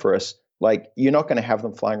becoming proliferous, like you're not going to have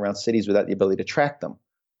them flying around cities without the ability to track them.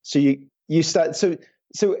 So you start so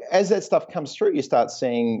as that stuff comes through, you start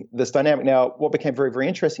seeing this dynamic. Now, what became very, very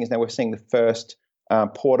interesting is now we're seeing the first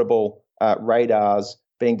portable radars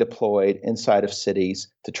being deployed inside of cities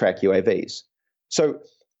to track UAVs. So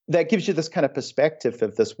that gives you this kind of perspective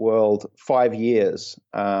of this world 5 years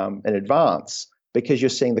in advance, because you're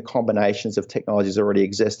seeing the combinations of technologies that already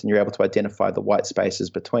exist and you're able to identify the white spaces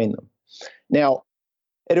between them. Now,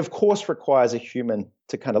 it of course requires a human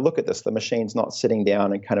to kind of look at this. The machine's not sitting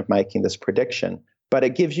down and kind of making this prediction, but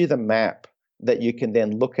it gives you the map that you can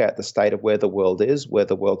then look at the state of where the world is, where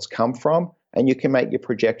the world's come from, and you can make your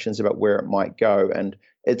projections about where it might go. And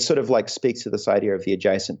it sort of like speaks to this idea of the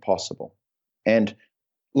adjacent possible. And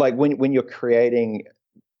like when you're creating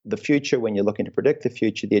the future, when you're looking to predict the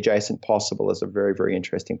future, the adjacent possible is a very, very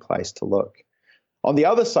interesting place to look. On the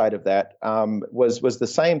other side of that was the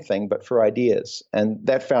same thing, but for ideas, and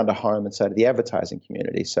that found a home inside of the advertising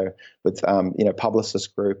community. So with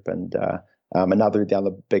Publicis Group and another of the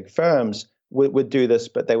other big firms would do this,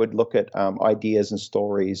 but they would look at ideas and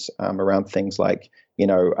stories around things like,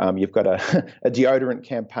 you've got a deodorant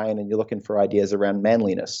campaign and you're looking for ideas around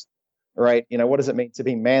manliness, right? What does it mean to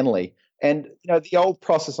be manly? And the old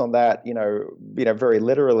process on that, very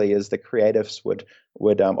literally, is the creatives would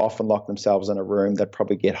often lock themselves in a room. They'd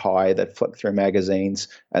probably get high. They'd flip through magazines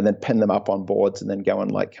and then pin them up on boards and then go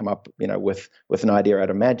and come up, with an idea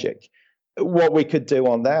out of magic. What we could do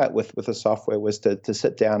on that with the software was to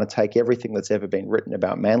sit down and take everything that's ever been written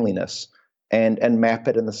about manliness and map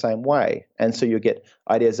it in the same way. And so you get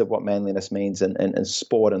ideas of what manliness means in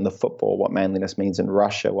sport and the football, what manliness means in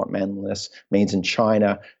Russia, what manliness means in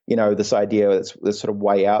China. This idea that's sort of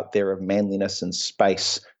way out there of manliness in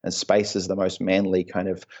space, and space is the most manly kind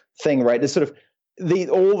of thing, right? There's sort of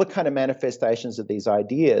all the kind of manifestations of these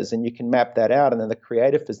ideas, and you can map that out, and then the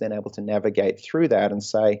creative is then able to navigate through that and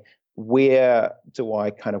say, where do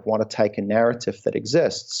I kind of want to take a narrative that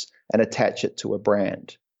exists and attach it to a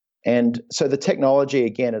brand? And so the technology,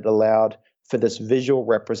 again, it allowed for this visual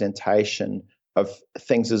representation of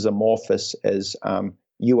things as amorphous as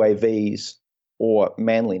UAVs or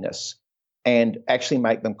manliness, and actually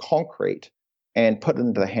make them concrete and put it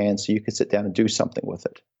into the hands so you could sit down and do something with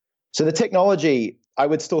it. So the technology, I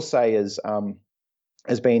would still say, has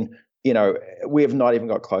been, we have not even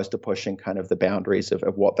got close to pushing kind of the boundaries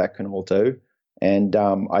of what that can all do. And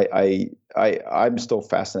I'm still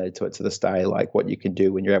fascinated to this day, like what you can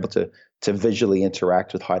do when you're able to visually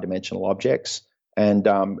interact with high dimensional objects. And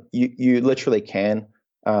you literally can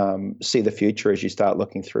see the future as you start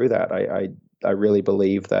looking through that. I really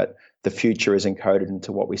believe that the future is encoded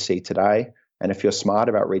into what we see today. And if you're smart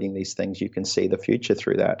about reading these things, you can see the future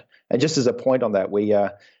through that. And just as a point on that, we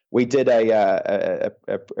did a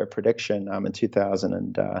prediction in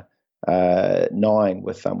 2009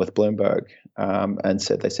 with Bloomberg, and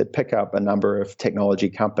they said pick up a number of technology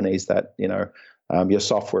companies that your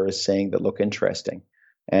software is seeing that look interesting.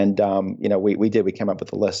 And we came up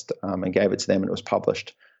with a list and gave it to them, and it was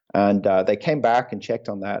published. And they came back and checked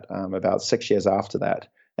on that about 6 years after that,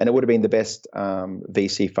 and it would have been the best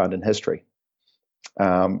VC fund in history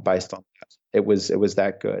based on that. It was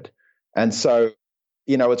that good. And so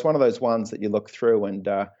it's one of those ones that you look through, and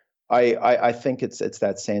I think it's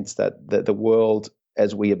that sense that the world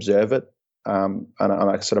as we observe it on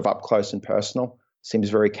a sort of up close and personal seems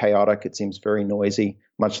very chaotic. It seems very noisy,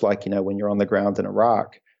 much like when you're on the ground in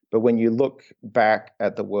Iraq. But when you look back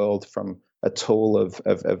at the world from a tool of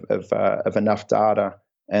enough data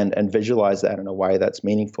and visualize that in a way that's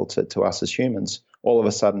meaningful to us as humans, all of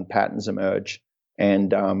a sudden patterns emerge,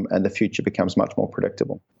 and the future becomes much more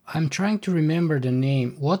predictable. I'm trying to remember the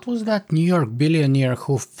name. What was that New York billionaire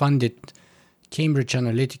who funded Cambridge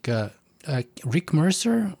Analytica? Rick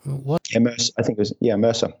Mercer? What? Yeah, Mercer. I think it was,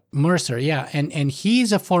 Mercer. Mercer, yeah. And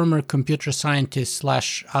he's a former computer scientist /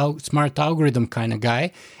 smart algorithm kind of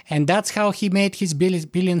guy. And that's how he made his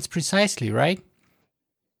billions precisely, right?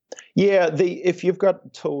 Yeah, if you've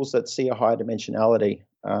got tools that see a higher dimensionality,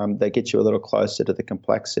 that get you a little closer to the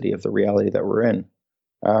complexity of the reality that we're in,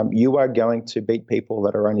 you are going to beat people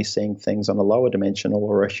that are only seeing things on a lower dimensional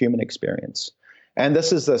or a human experience. And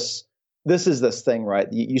this is this thing, right?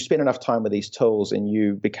 You spend enough time with these tools and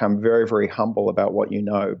you become very, very humble about what you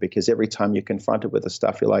know, because every time you're confronted with this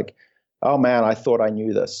stuff, you're like, oh man, I thought I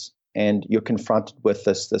knew this. And you're confronted with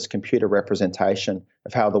this computer representation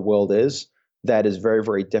of how the world is that is very,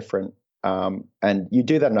 very different. And you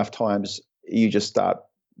do that enough times, you just start,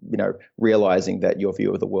 realizing that your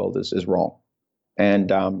view of the world is wrong.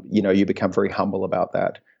 And, you become very humble about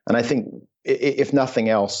that. And I think if nothing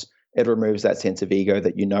else, it removes that sense of ego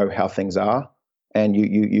that you know how things are, and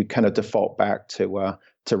you kind of default back to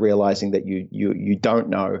realizing that you don't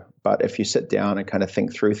know. But if you sit down and kind of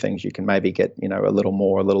think through things, you can maybe get a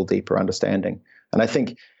little deeper understanding. And I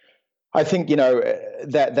think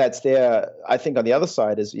that's there. I think on the other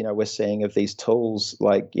side is we're seeing of these tools,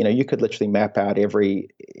 like you could literally map out every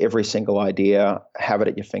single idea, have it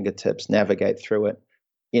at your fingertips, navigate through it,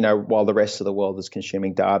 while the rest of the world is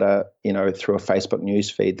consuming data, through a Facebook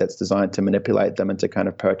news feed that's designed to manipulate them into kind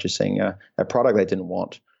of purchasing a product they didn't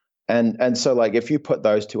want. And so, like, if you put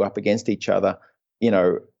those two up against each other,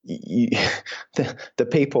 the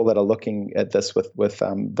people that are looking at this with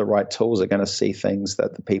the right tools are going to see things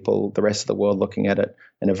that the rest of the world looking at it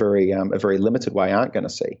in a very limited way aren't going to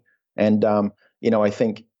see. And I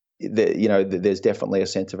think that there's definitely a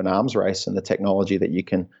sense of an arms race in the technology that you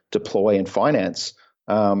can deploy and finance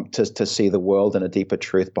to see the world and a deeper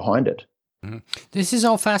truth behind it. Mm-hmm. This is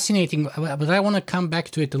all fascinating, but I want to come back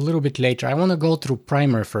to it a little bit later. I want to go through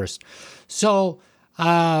Primer first. So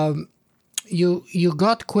you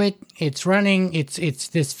got Quid. It's running. It's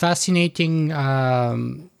this fascinating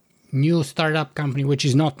new startup company, which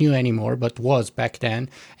is not new anymore, but was back then.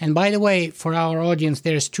 And by the way, for our audience,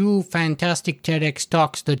 there's 2 fantastic TEDx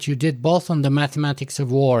talks that you did, both on the mathematics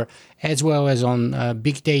of war as well as on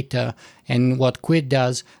big data and what Quid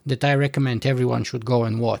does, that I recommend everyone should go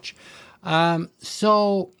and watch. And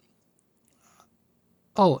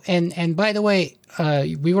by the way,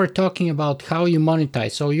 we were talking about how you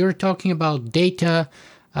monetize. So you're talking about data.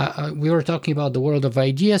 We were talking about the world of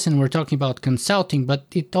ideas, and we're talking about consulting, but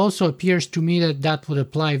it also appears to me that would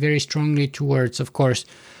apply very strongly towards, of course,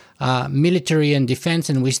 military and defense.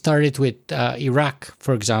 And we started with Iraq,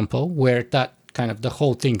 for example, where that kind of the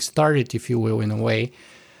whole thing started, if you will, in a way.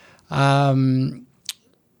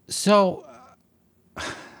 So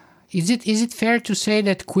is it fair to say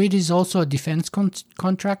that Quid is also a defense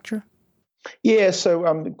contractor? Yeah,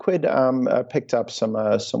 so Quid picked up some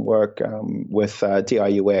work with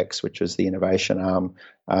DIUX, which was the innovation arm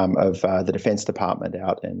of the Defense Department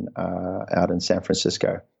out in San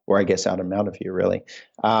Francisco, or I guess out in Mountain View, really.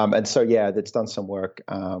 And so it's done some work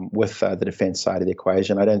with the defense side of the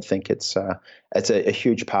equation. I don't think it's a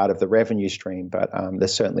huge part of the revenue stream, but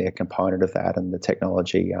there's certainly a component of that, and the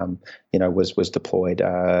technology was deployed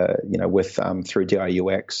with through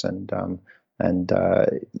DIUX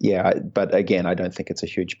but again, I don't think it's a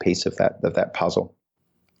huge piece of that puzzle.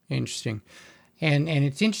 Interesting, and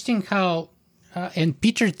it's interesting how and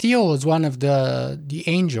Peter Thiel was one of the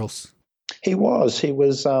angels. He was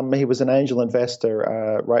an angel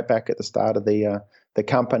investor right back at the start of the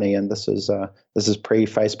company, and this is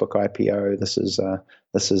pre-Facebook IPO. This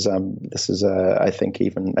is I think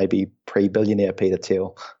even maybe pre-billionaire Peter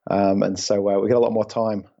Thiel, and so we got a lot more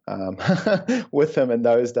time with him in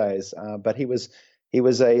those days. But he was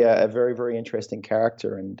a very, very interesting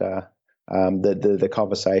character, and the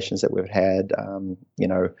conversations that we've had,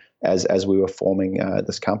 as we were forming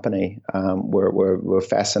this company, were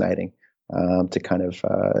fascinating. To kind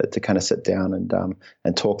of sit down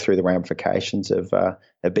and talk through the ramifications of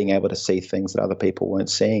being able to see things that other people weren't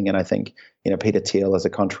seeing. And I think Peter Thiel, as a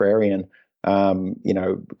contrarian,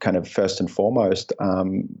 kind of first and foremost,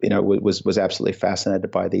 was absolutely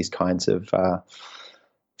fascinated by these kinds of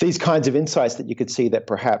insights that you could see that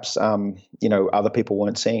perhaps other people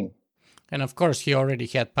weren't seeing. And of course, he already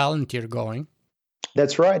had Palantir going.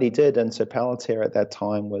 That's right, he did. And so Palantir at that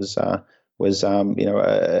time was a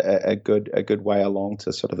good way along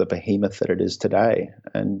to sort of the behemoth that it is today.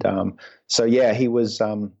 And he was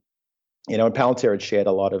and Palantir had shared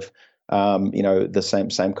a lot of the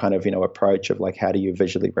same kind of approach of like, how do you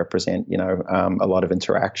visually represent a lot of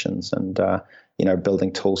interactions, and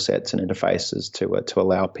building tool sets and interfaces to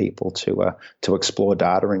allow people to explore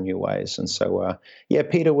data in new ways. And so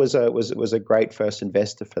Peter was a great first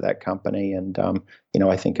investor for that company, and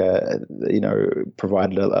I think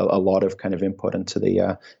provided a lot of kind of input into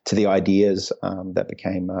the ideas that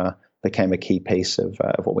became a key piece of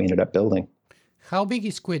what we ended up building. How big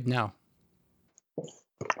is Quid now?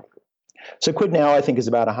 So Quid now, I think, is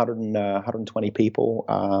about 120 people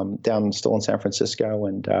down still in San Francisco,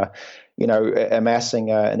 and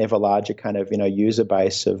amassing an ever larger kind of user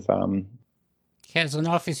base of. has an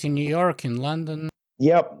office in New York, in London.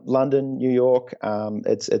 Yep, London, New York.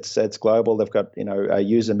 It's global. They've got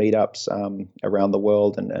user meetups around the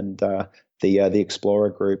world, and the Explorer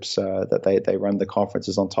groups that they run the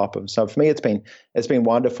conferences on top of. So for me, it's been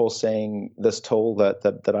wonderful seeing this tool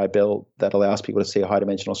that I built that allows people to see high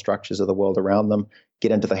dimensional structures of the world around them,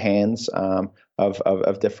 get into the hands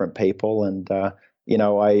of different people, and I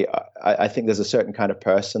think there's a certain kind of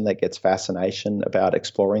person that gets fascination about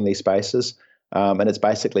exploring these spaces. And it's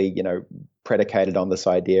basically, predicated on this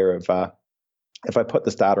idea of if I put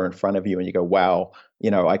this data in front of you and you go, wow,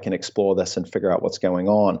 I can explore this and figure out what's going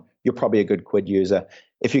on, you're probably a good Quid user.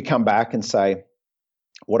 If you come back and say,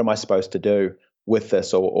 what am I supposed to do with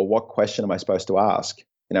this, or what question am I supposed to ask?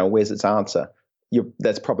 Where's its answer?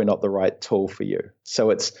 That's probably not the right tool for you. So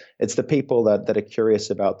it's the people that are curious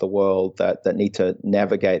about the world that need to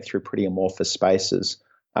navigate through pretty amorphous spaces.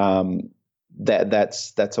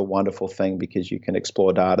 That's a wonderful thing because you can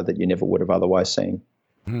explore data that you never would have otherwise seen.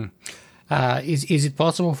 Mm-hmm. Is it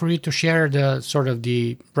possible for you to share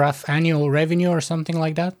the rough annual revenue or something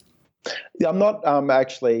like that? Yeah, I'm not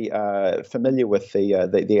actually familiar with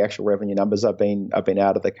the actual revenue numbers. I've been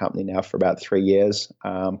out of the company now for about 3 years,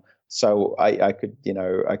 so I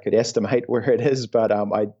could estimate where it is, but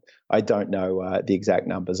I don't know the exact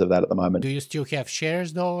numbers of that at the moment. Do you still have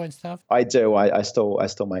shares though and stuff? I do. I still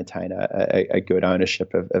maintain a good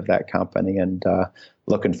ownership of that company, and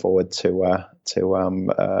looking forward to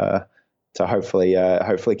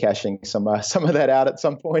hopefully cashing some of that out at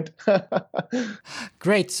some point.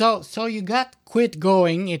 Great. So you got Quid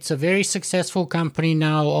going. It's a very successful company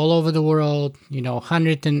now all over the world.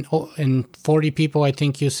 140 people, I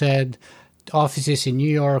think you said, offices in New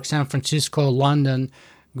York, San Francisco, London,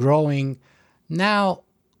 growing. Now,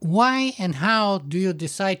 why and how do you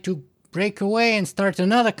decide to break away and start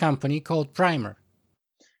another company called Primer?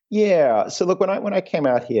 Yeah. So look, when I came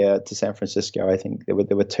out here to San Francisco, I think there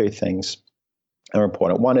were two things that were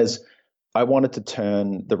important. One is I wanted to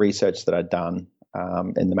turn the research that I'd done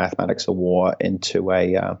in the mathematics of war into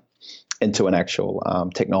an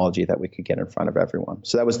actual technology that we could get in front of everyone.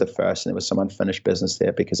 So that was the first, and there was some unfinished business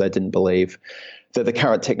there because I didn't believe that the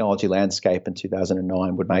current technology landscape in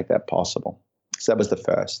 2009 would make that possible. So that was the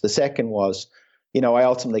first. The second was, I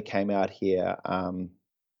ultimately came out here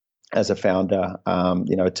as a founder,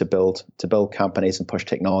 to build companies and push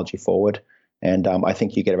technology forward. And I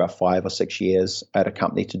think you get about 5 or 6 years at a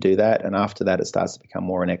company to do that. And after that, it starts to become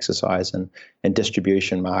more an exercise and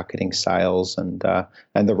distribution, marketing, sales, and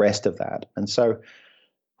the rest of that. And so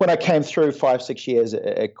when I came through 5, 6 years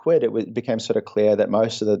at Quid, it became sort of clear that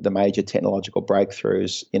most of the major technological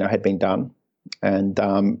breakthroughs, had been done. And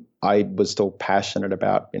I was still passionate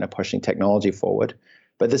about, pushing technology forward.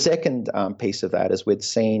 But the second piece of that is we'd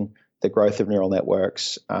seen the growth of neural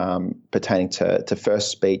networks pertaining to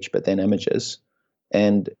first speech, but then images.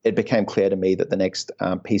 And it became clear to me that the next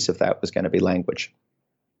piece of that was going to be language.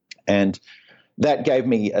 And that gave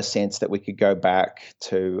me a sense that we could go back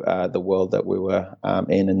to the world that we were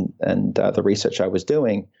in and the research I was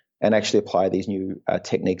doing and actually apply these new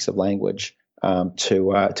techniques of language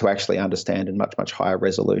to actually understand in much, much higher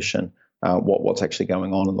resolution what's actually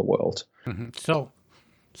going on in the world. Mm-hmm.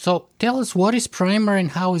 So tell us, what is Primer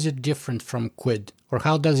and how is it different from Quid, or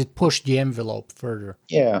how does it push the envelope further?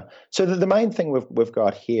 Yeah. So the main thing we've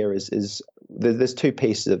got here is there's two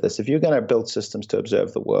pieces of this. If you're going to build systems to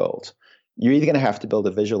observe the world, you're either going to have to build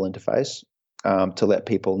a visual interface to let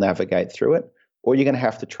people navigate through it, or you're going to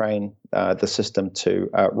have to train the system to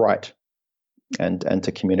write and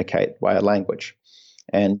to communicate via language.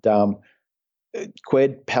 And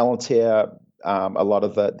Quid, Palantir, a lot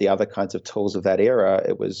of the other kinds of tools of that era,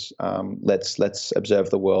 it was let's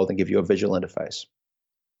observe the world and give you a visual interface.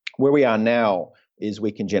 Where we are now is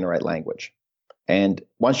we can generate language. And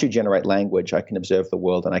once you generate language, I can observe the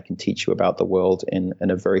world and I can teach you about the world in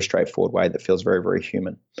a very straightforward way that feels very, very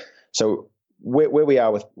human. So where we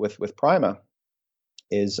are with Primer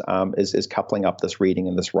is coupling up this reading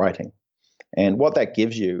and this writing. And what that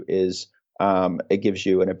gives you is it gives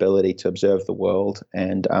you an ability to observe the world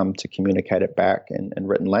and to communicate it back in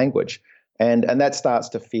written language. And that starts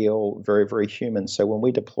to feel very, very human. So when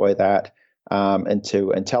we deploy that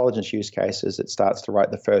into intelligence use cases, it starts to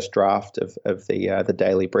write the first draft of the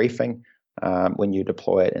daily briefing. When you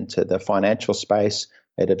deploy it into the financial space,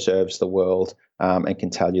 it observes the world and can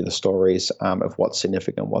tell you the stories of what's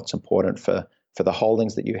significant, what's important for the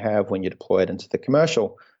holdings that you have. When you deploy it into the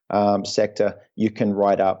commercial sector, you can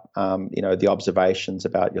write up, the observations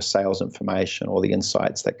about your sales information or the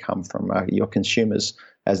insights that come from your consumers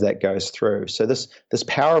as that goes through. So this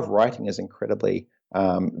power of writing is incredibly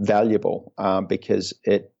valuable because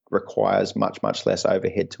it requires much less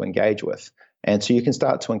overhead to engage with. And so you can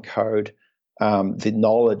start to encode the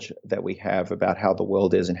knowledge that we have about how the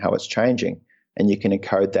world is and how it's changing, and you can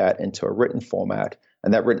encode that into a written format,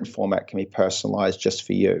 and that written format can be personalized just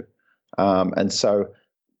for you. And so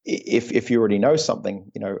if you already know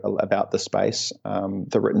something, about the space,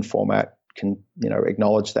 the written format can,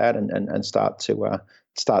 acknowledge that and start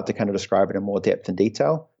to kind of describe it in more depth and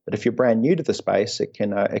detail. But if you're brand new to the space, it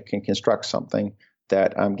can construct something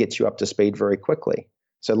that gets you up to speed very quickly.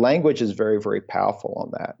 So language is very, very powerful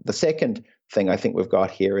on that. The second thing I think we've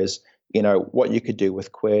got here is, what you could do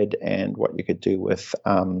with Quid and what you could do with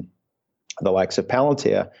the likes of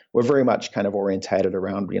Palantir. We're very much kind of orientated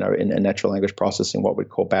around, in natural language processing, what we'd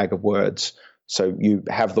call bag of words. So you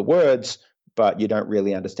have the words, but you don't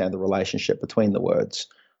really understand the relationship between the words.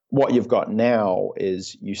 What you've got now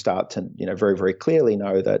is you start to, very, very clearly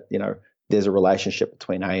know that, there's a relationship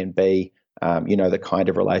between A and B. The kind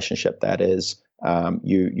of relationship that is.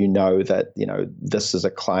 You know that, this is a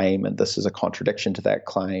claim and this is a contradiction to that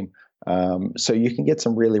claim. So you can get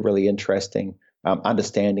some really, really interesting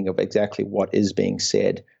understanding of exactly what is being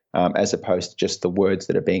said, as opposed to just the words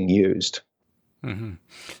that are being used. Mm-hmm.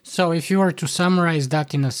 So if you were to summarize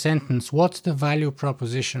that in a sentence, what's the value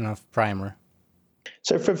proposition of Primer?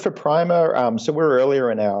 So for Primer, so we're earlier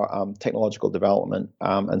in our technological development.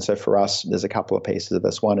 And so for us, there's a couple of pieces of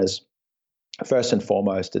this. One is, first and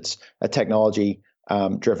foremost, it's a technology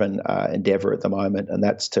driven endeavor at the moment, and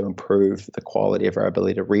that's to improve the quality of our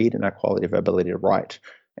ability to read and our quality of our ability to write.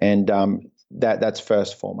 And that's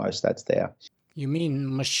first foremost, that's there. You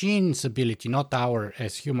mean machines' ability, not our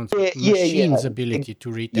as humans, machines' ability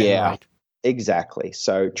to read and write. Exactly.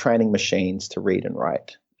 So training machines to read and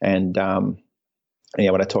write. And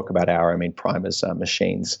when I talk about our, I mean Primer's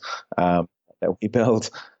machines that we build.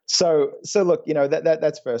 So look,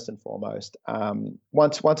 that's first and foremost.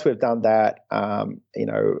 Once we've done that,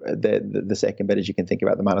 the second bit is you can think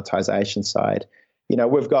about the monetization side.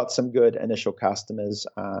 We've got some good initial customers.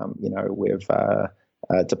 We've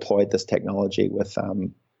deployed this technology with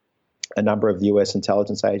a number of U.S.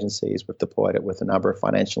 intelligence agencies. We've deployed it with a number of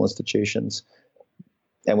financial institutions,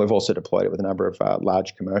 and we've also deployed it with a number of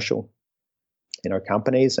large commercial,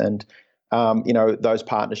 companies. And those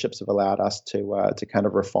partnerships have allowed us to kind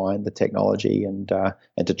of refine the technology and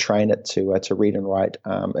to train it to read and write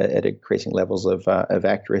at increasing levels of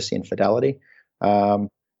accuracy and fidelity. And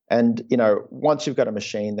once you've got a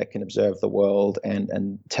machine that can observe the world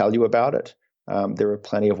and tell you about it, there are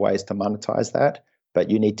plenty of ways to monetize that, but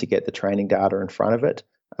you need to get the training data in front of it.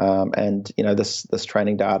 And this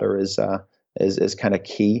training data is kind of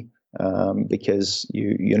key. Because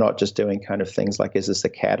you're not just doing kind of things like, is this a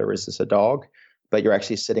cat or is this a dog? But you're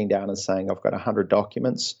actually sitting down and saying, I've got 100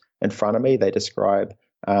 documents in front of me. They describe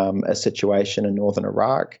a situation in northern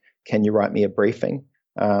Iraq. Can you write me a briefing,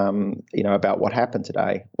 about what happened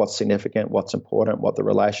today, what's significant, what's important, what the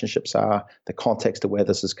relationships are, the context of where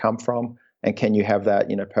this has come from, and can you have that,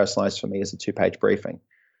 personalized for me as a 2-page briefing?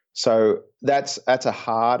 So that's a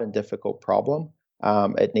hard and difficult problem.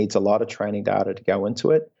 It needs a lot of training data to go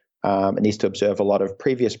into it. It needs to observe a lot of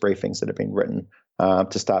previous briefings that have been written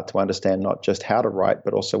to start to understand not just how to write,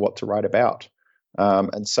 but also what to write about.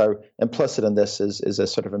 And so implicit in this is a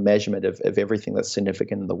sort of a measurement of everything that's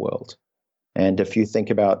significant in the world. And if you think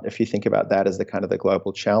about that as the kind of the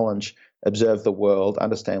global challenge, observe the world,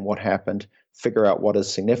 understand what happened, figure out what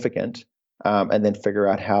is significant, and then figure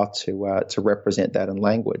out how to represent that in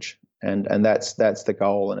language. And that's the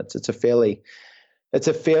goal. And it's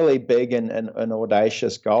a fairly big and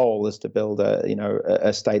audacious goal, is to build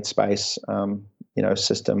a state space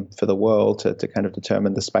system for the world to kind of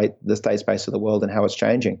determine the state space of the world and how it's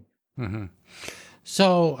changing. Mm-hmm.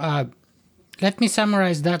 So let me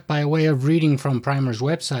summarize that by way of reading from Primer's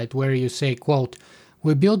website, where you say, quote,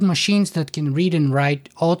 "We build machines that can read and write,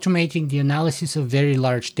 automating the analysis of very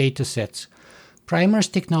large data sets. Primer's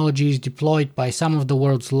technology is deployed by some of the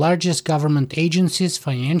world's largest government agencies,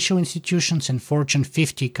 financial institutions, and Fortune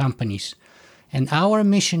 50 companies. And our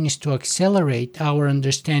mission is to accelerate our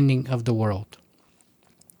understanding of the world."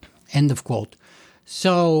 End of quote.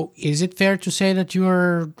 So is it fair to say that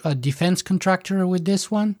you're a defense contractor with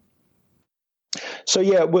this one? So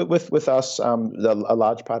yeah, with us, a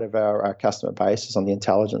large part of our customer base is on the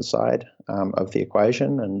intelligence side of the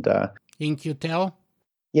equation. And In-Q-Tel?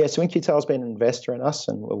 Yeah, so In-Q-Tel has been an investor in us,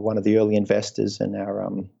 and we're one of the early investors in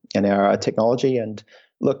our technology. And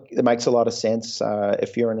look, it makes a lot of sense.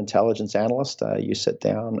 If you're an intelligence analyst, you sit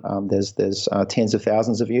down. There's tens of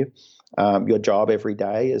thousands of you. Your job every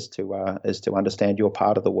day is to understand your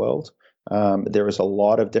part of the world. There is a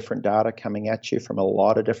lot of different data coming at you from a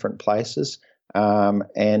lot of different places.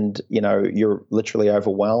 and you're literally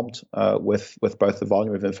overwhelmed with both the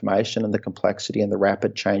volume of information and the complexity and the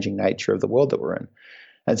rapid changing nature of the world that we're in.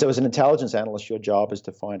 And so as an intelligence analyst, your job is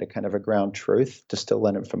to find a kind of a ground truth, distill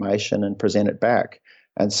that information and present it back.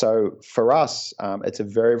 And so for us, it's a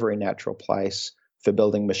very, very natural place for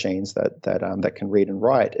building machines that can read and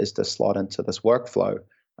write, is to slot into this workflow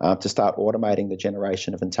to start automating the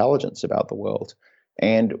generation of intelligence about the world.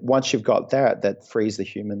 And once you've got that frees the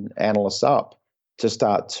human analysts up to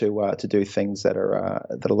start to do things that are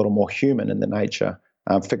a little more human in the nature,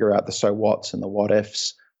 figure out the so whats and the what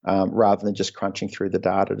ifs, rather than just crunching through the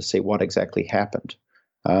data to see what exactly happened.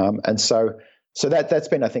 And so that's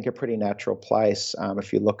been, I think, a pretty natural place.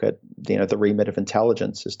 If you look at the remit of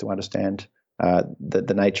intelligence, is to understand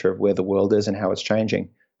the nature of where the world is and how it's changing,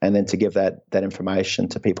 and then to give that information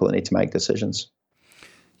to people that need to make decisions.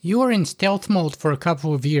 You were in stealth mode for a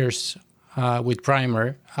couple of years with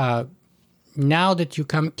Primer. Now that you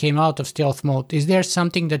came out of stealth mode, is there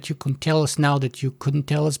something that you can tell us now that you couldn't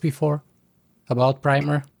tell us before about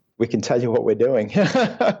Primer? We can tell you what we're doing.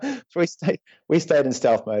 So we stayed in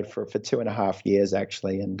stealth mode for 2.5 years,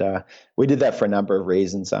 actually, and we did that for a number of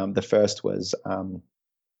reasons. The first was,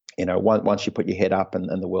 once you put your head up in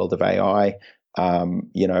the world of AI,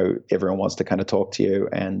 everyone wants to kind of talk to you,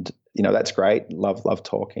 and that's great. Love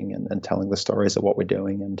talking and telling the stories of what we're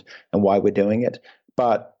doing and why we're doing it.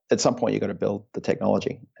 But at some point, you've got to build the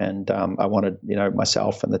technology, and I wanted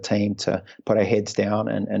myself and the team to put our heads down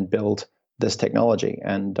and build this technology.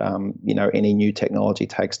 And any new technology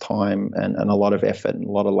takes time and a lot of effort and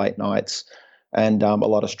a lot of late nights and a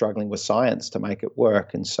lot of struggling with science to make it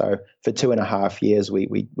work. And so for 2.5 years,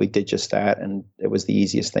 we did just that, and it was the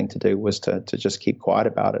easiest thing to do was to just keep quiet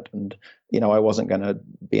about it. And I wasn't going to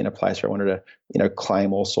be in a place where I wanted to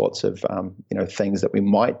claim all sorts of things that we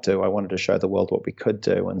might do. I wanted to show the world what we could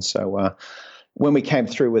do. And so when we came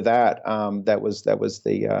through with that, that was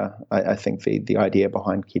the I think the idea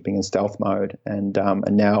behind keeping in stealth mode. And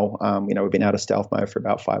now we've been out of stealth mode for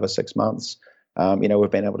about 5 or 6 months. We've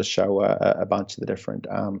been able to show a bunch of the different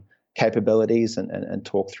capabilities and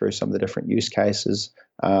talk through some of the different use cases.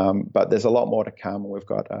 But there's a lot more to come. We've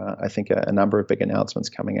got, I think, a number of big announcements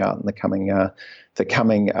coming out in the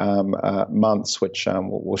coming months, which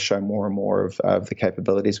will show more and more of the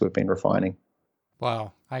capabilities we've been refining.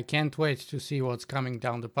 Wow, I can't wait to see what's coming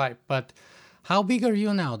down the pipe. But how big are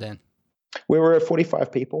you now then? We were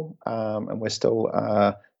 45 people, and we're still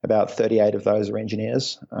about 38 of those are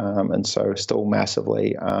engineers, and so still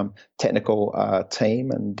massively technical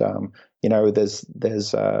team. And there's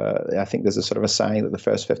I think there's a sort of a saying that the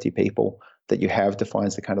first 50 people that you have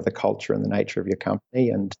defines the kind of the culture and the nature of your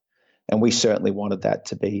company. And we certainly wanted that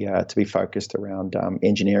to be focused around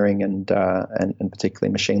engineering and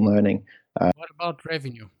particularly machine learning. What about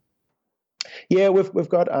revenue? Yeah, we've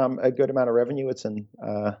got a good amount of revenue. It's in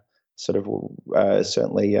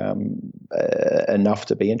certainly enough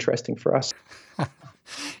to be interesting for us.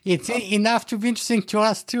 It's enough to be interesting to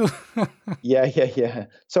us too. Yeah.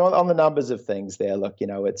 So on the numbers of things there, look,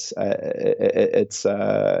 it's what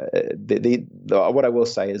I will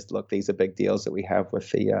say is, look, these are big deals that we have with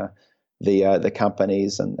the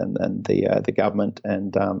companies and the government,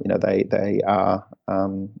 and they are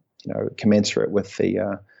commensurate with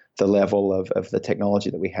the level of the technology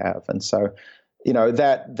that we have. And so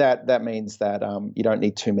that means that you don't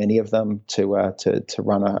need too many of them to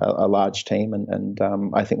run a large team. And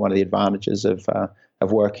I think one of the advantages of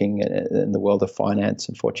working in the world of finance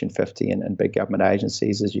and Fortune 50 and big government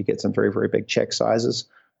agencies is you get some very, very big check sizes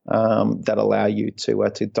that allow you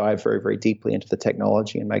to dive very, very deeply into the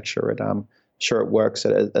technology and make sure it works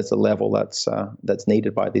at a level that's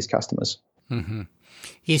needed by these customers. Mm-hmm.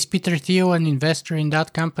 Is Peter Thiel an investor in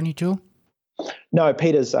that company too? No,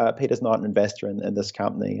 Peter's not an investor in this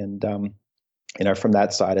company, and from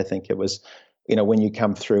that side, I think it was, when you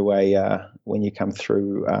come through I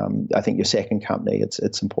think your second company,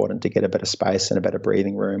 it's important to get a bit of space and a bit of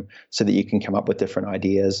breathing room so that you can come up with different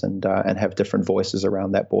ideas and have different voices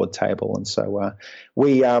around that board table. And so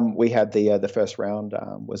we had the first round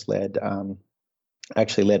was led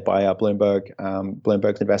by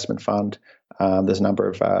Bloomberg's investment fund. There's a number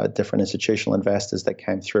of different institutional investors that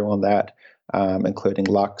came through on that, including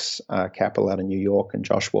Lux Capital out in New York and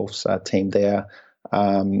Josh Wolf's team there,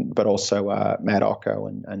 but also Matt Ocko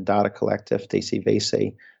and Data Collective,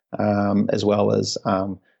 DCVC, as well as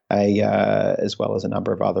a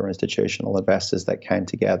number of other institutional investors that came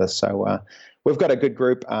together. So we've got a good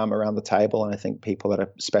group around the table, and I think people that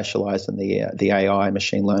are specialized in the AI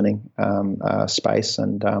machine learning space,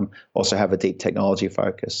 and also have a deep technology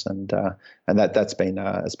focus, and that's been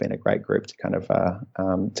a great group to kind of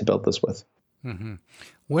to build this with. Hmm.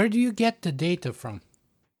 Where do you get the data from?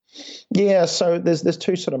 Yeah, so there's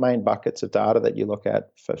two sort of main buckets of data that you look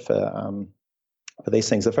at for these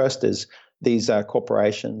things. The first is these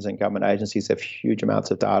corporations and government agencies have huge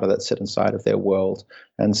amounts of data that sit inside of their world,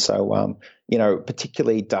 and so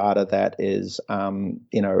particularly data that is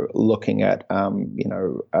looking at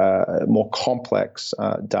more complex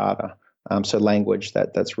data. So language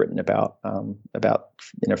that's written about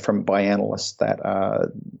from by analysts that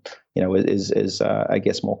is I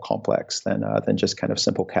guess more complex than just kind of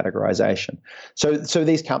simple categorization. So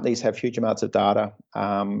these companies have huge amounts of data.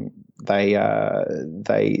 They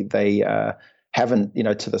haven't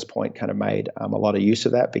to this point kind of made a lot of use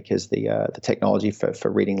of that because the technology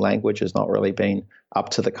for reading language has not really been up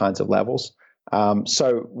to the kinds of levels.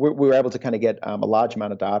 So we were able to kind of get a large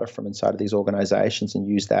amount of data from inside of these organizations and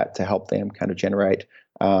use that to help them kind of generate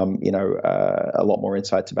a lot more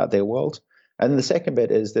insights about their world. And the second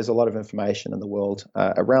bit is there's a lot of information in the world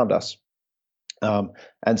around us.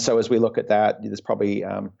 And so as we look at that, there's probably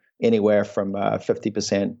anywhere from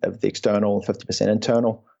 50% of the external, 50%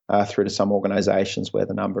 internal, through to some organizations where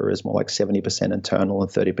the number is more like 70% internal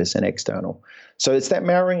and 30% external. So it's that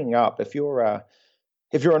marrying up. If you're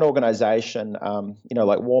an organization,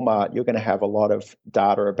 like Walmart, you're going to have a lot of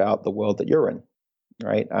data about the world that you're in,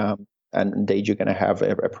 right? And indeed, you're going to have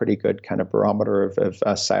a pretty good kind of barometer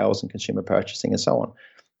of sales and consumer purchasing and so on.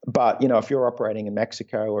 But if you're operating in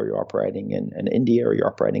Mexico or you're operating in India or you're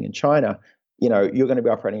operating in China, you're going to be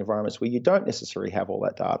operating in environments where you don't necessarily have all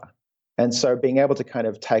that data. And so being able to kind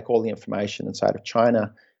of take all the information inside of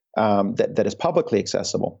China that is publicly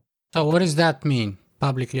accessible. So what does that mean,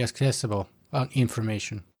 publicly accessible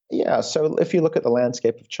information? Yeah, so if you look at the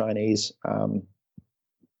landscape of Chinese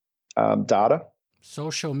data.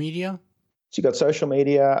 Social media? So you've got social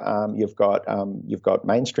media, you've got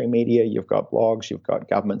mainstream media, you've got blogs, you've got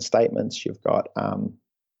government statements, you've got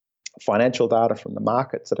financial data from the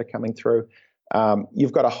markets that are coming through.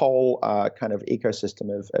 You've got a whole kind of ecosystem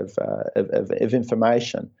of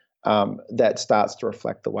information that starts to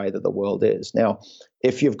reflect the way that the world is. Now,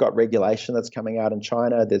 if you've got regulation that's coming out in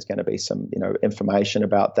China, there's going to be some information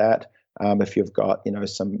about that. If you've got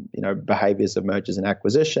some behaviors of mergers and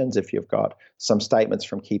acquisitions, if you've got some statements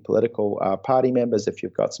from key political party members, if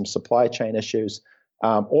you've got some supply chain issues,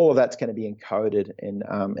 all of that's going to be encoded in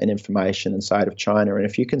information inside of China. And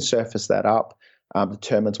if you can surface that up,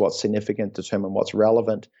 determines what's significant, determine what's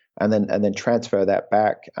relevant, and then transfer that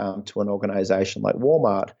back to an organization like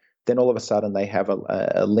Walmart, then all of a sudden they have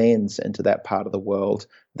a lens into that part of the world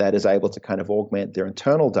that is able to kind of augment their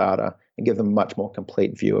internal data and give them a much more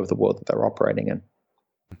complete view of the world that they're operating in.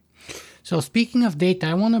 So speaking of data,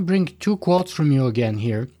 I want to bring two quotes from you again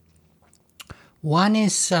here. One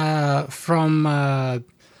is from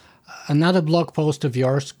another blog post of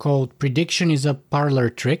yours called "Prediction is a Parlor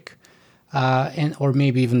Trick," or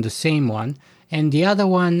maybe even the same one. And the other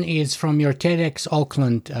one is from your TEDx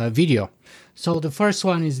Auckland video. So the first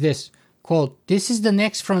one is this, quote, "This is the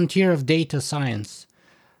next frontier of data science.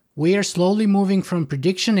 We are slowly moving from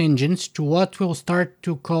prediction engines to what we'll start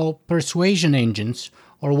to call persuasion engines,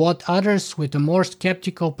 or what others with a more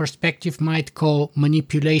skeptical perspective might call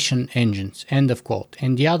manipulation engines," end of quote.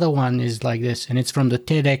 And the other one is like this, and it's from the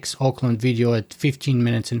TEDx Auckland video at 15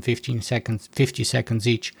 minutes and 50 seconds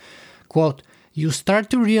each. Quote, "You start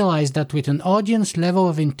to realize that with an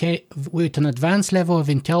with an advanced level of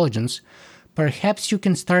intelligence, perhaps you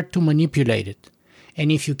can start to manipulate it.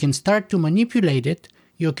 And if you can start to manipulate it,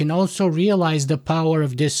 you can also realize the power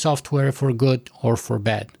of this software for good or for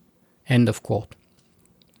bad." End of quote.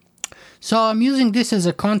 So I'm using this as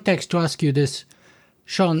a context to ask you this,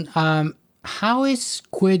 Sean. How is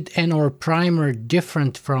Squid and/or Primer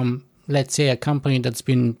different from, let's say, a company that's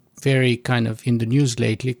been very kind of in the news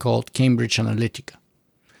lately called Cambridge Analytica?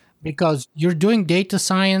 Because you're doing data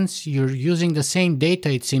science, you're using the same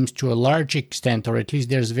data, it seems, to a large extent, or at least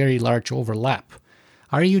there's very large overlap.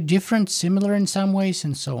 Are you different, similar in some ways,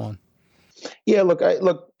 and so on? Yeah,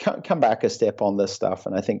 come back a step on this stuff,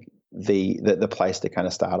 and I think the place to kind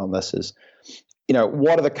of start on this is,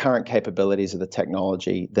 what are the current capabilities of the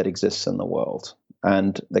technology that exists in the world?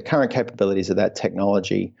 And the current capabilities of that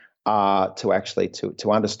technology are to actually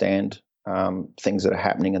to understand things that are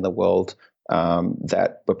happening in the world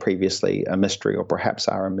that were previously a mystery, or perhaps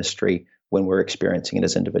are a mystery when we're experiencing it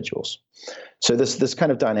as individuals. So this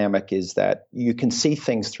kind of dynamic is that you can see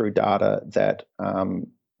things through data that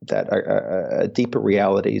are deeper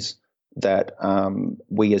realities that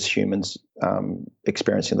we as humans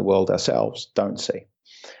experiencing the world ourselves don't see.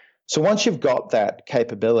 So once you've got that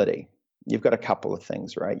capability, you've got a couple of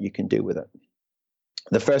things, right, you can do with it.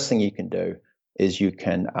 The first thing you can do is you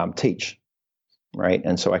can teach. right?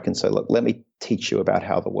 And so I can say, look, let me teach you about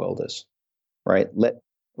how the world is, right? Let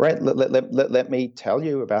me tell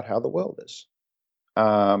you about how the world is.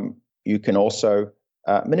 You can also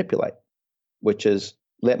manipulate, which is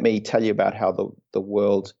let me tell you about how the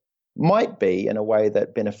world might be in a way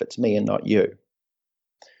that benefits me and not you.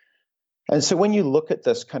 And so when you look at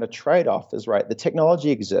this kind of trade-off is right, the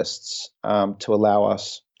technology exists to allow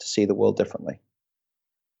us to see the world differently.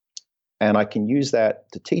 And I can use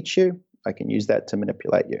that to teach you. I can use that to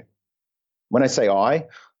manipulate you. When I say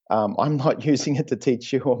I'm not using it to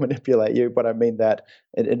teach you or manipulate you, but I mean that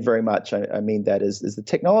it very much, I mean that is the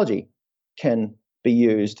technology can be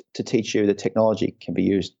used to teach you. The technology can be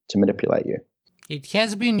used to manipulate you. It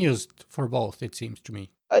has been used for both, it seems to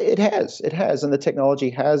me. It has, and the technology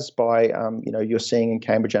has by, you're seeing in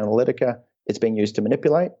Cambridge Analytica, it's being used to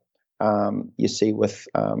manipulate. You see with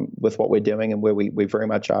what we're doing and where we very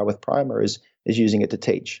much are with Primer is using it to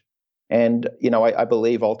teach. And I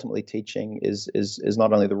believe ultimately teaching is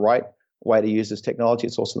not only the right way to use this technology,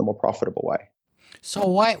 it's also the more profitable way. So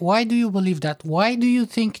why do you believe that? Why do you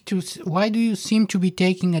seem to be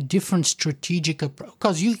taking a different strategic approach?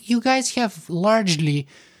 Because you guys have largely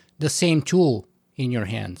the same tool in your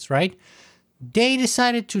hands, right? They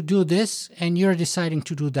decided to do this and you're deciding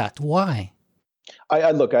to do that. Why?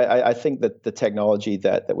 I think that the technology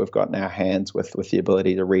that we've got in our hands with the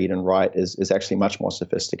ability to read and write is actually much more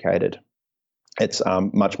sophisticated. It's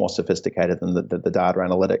much more sophisticated than the data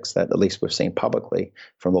analytics that at least we've seen publicly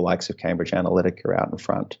from the likes of Cambridge Analytica out in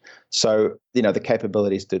front. So, the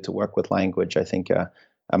capabilities to work with language, I think, are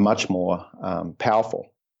much more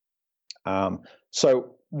powerful.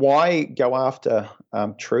 So why go after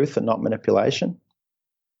truth and not manipulation?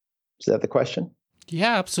 Is that the question?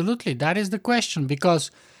 Yeah, absolutely. That is the question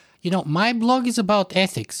because, my blog is about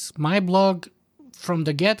ethics. My blog, from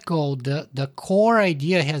the get-go, the core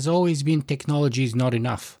idea has always been technology is not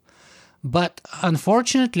enough. But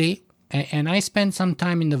unfortunately, and I spent some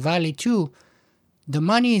time in the Valley too, the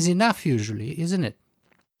money is enough usually, isn't it?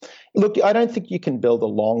 Look, I don't think you can build a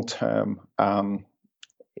long-term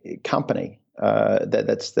company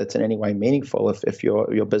that's in any way meaningful if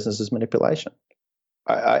your business is manipulation.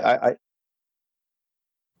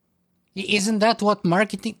 Isn't that what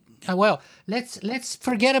marketing? Well, let's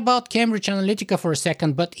forget about Cambridge Analytica for a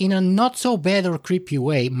second, but in a not so bad or creepy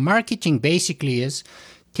way, marketing basically is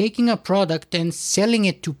taking a product and selling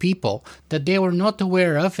it to people that they were not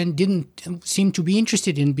aware of and didn't seem to be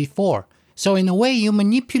interested in before. So in a way, you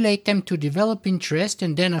manipulate them to develop interest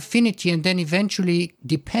and then affinity and then eventually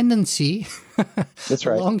dependency That's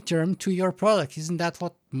right. long-term to your product. Isn't that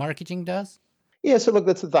what marketing does? Yeah, so look,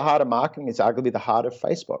 that's the heart of marketing. It's arguably the heart of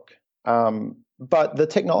Facebook. But the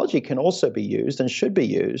technology can also be used and should be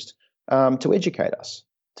used to educate us,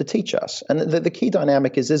 to teach us. And the key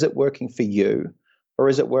dynamic is it working for you or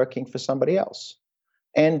is it working for somebody else?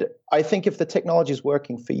 And I think if the technology is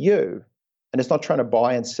working for you and it's not trying to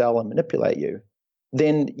buy and sell and manipulate you,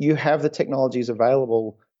 then you have the technology's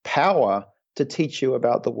available power to teach you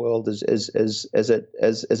about the world as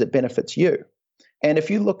it benefits you. And if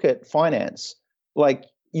you look at finance, like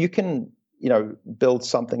you can build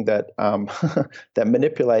something that that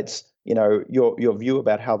manipulates your view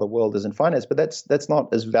about how the world is in finance, but that's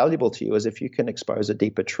not as valuable to you as if you can expose a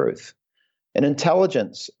deeper truth. In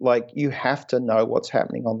intelligence, like you have to know what's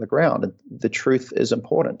happening on the ground. And the truth is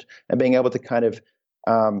important, and being able to kind of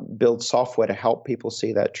build software to help people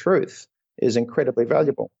see that truth is incredibly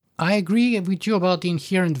valuable. I agree with you about the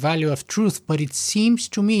inherent value of truth, but it seems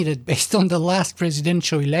to me that based on the last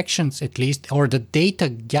presidential elections, at least, or the data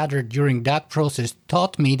gathered during that process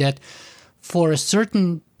taught me that for a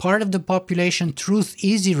certain part of the population, truth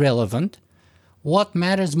is irrelevant. What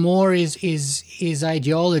matters more is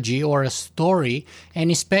ideology or a story,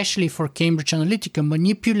 and especially for Cambridge Analytica,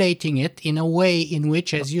 manipulating it in a way in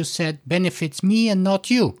which, as you said, benefits me and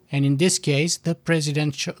not you. And in this case, the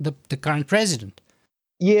current president.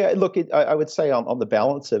 Yeah, look, I would say on the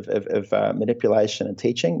balance of manipulation and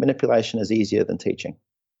teaching, manipulation is easier than teaching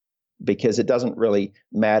because it doesn't really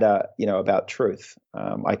matter, about truth.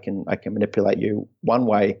 I can manipulate you one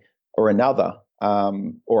way or another,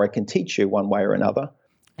 or I can teach you one way or another.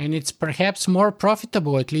 And it's perhaps more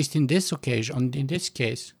profitable, at least in this occasion, in this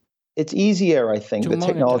case. It's easier, I think, the monetize.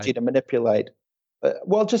 Technology to manipulate.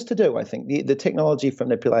 Just to do, I think. The technology for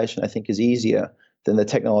manipulation, I think, is easier than the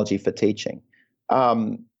technology for teaching.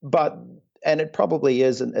 And it probably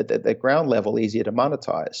is at the ground level easier to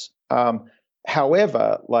monetize.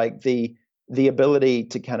 However, like the ability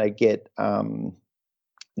to kind of get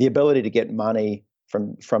money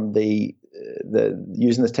from the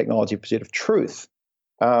using this technology in pursuit of truth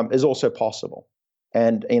is also possible.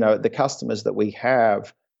 And the customers that we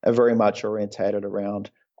have are very much orientated around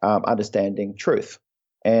understanding truth,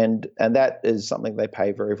 and that is something they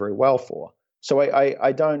pay very, very well for. So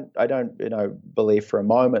I don't believe for a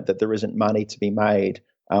moment that there isn't money to be made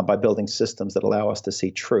by building systems that allow us to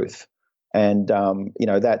see truth, and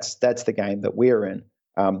that's the game that we're in.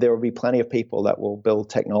 There will be plenty of people that will build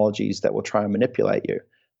technologies that will try and manipulate you,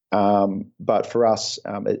 but for us,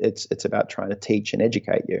 it's about trying to teach and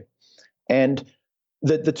educate you. And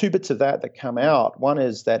the two bits of that come out, one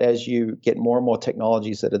is that as you get more and more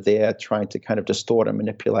technologies that are there trying to kind of distort and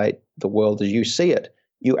manipulate the world as you see it,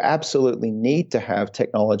 you absolutely need to have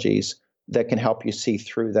technologies that can help you see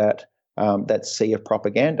through that sea of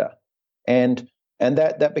propaganda. And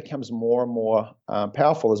that becomes more and more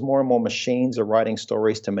powerful as more and more machines are writing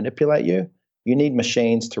stories to manipulate you. You need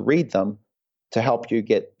machines to read them to help you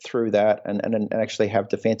get through that and actually have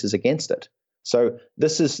defenses against it. So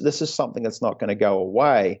this is something that's not going to go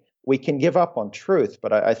away. We can give up on truth,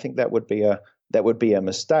 but I think that would be a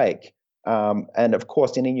mistake. And of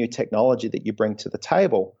course, any new technology that you bring to the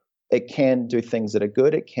table, it can do things that are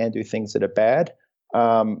good. It can do things that are bad.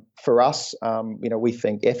 For us, we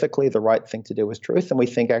think ethically the right thing to do is truth, and we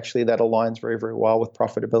think actually that aligns very, very well with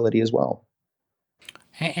profitability as well.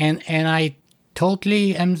 And I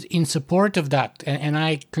totally am in support of that, and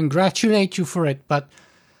I congratulate you for it. But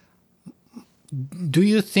do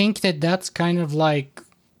you think that that's kind of like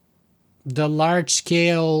the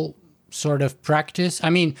large-scale sort of practice? I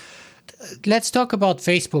mean, let's talk about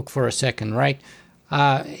Facebook for a second, right?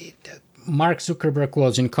 Mark Zuckerberg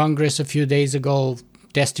was in Congress a few days ago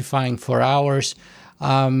testifying for hours.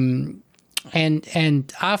 And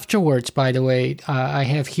afterwards, by the way, I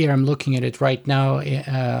have here, I'm looking at it right now,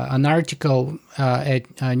 an article at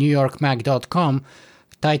NewYorkMag.com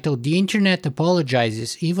titled "The Internet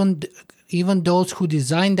Apologizes. Even those who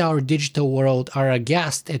designed our digital world are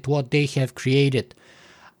aghast at what they have created."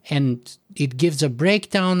 And it gives a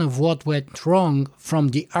breakdown of what went wrong from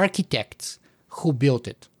the architects who built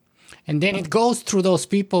it. And then it goes through those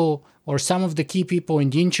people or some of the key people in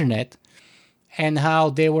the internet and how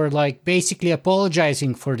they were like basically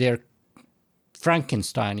apologizing for their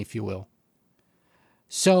Frankenstein, if you will.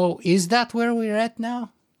 So is that where we're at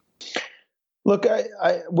now? Look,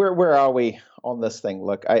 where are we on this thing?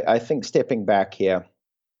 Look, I think stepping back here,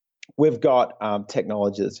 we've got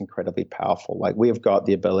technology that's incredibly powerful. Like we've got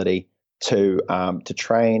the ability to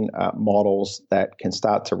train models that can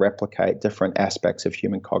start to replicate different aspects of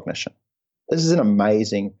human cognition. This is an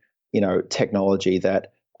amazing, technology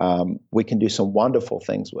that we can do some wonderful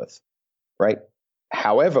things with, right?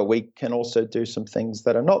 However, we can also do some things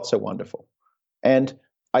that are not so wonderful. And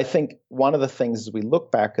I think one of the things as we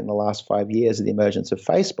look back in the last 5 years of the emergence of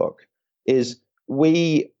Facebook is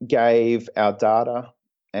we gave our data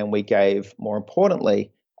and we gave, more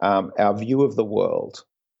importantly, our view of the world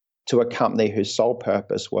to a company whose sole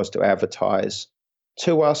purpose was to advertise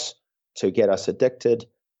to us, to get us addicted,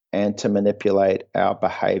 and to manipulate our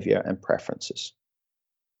behavior and preferences.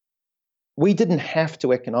 We didn't have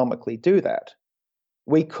to economically do that.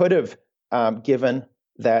 We could have given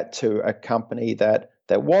that to a company that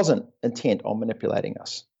wasn't intent on manipulating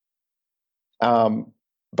us.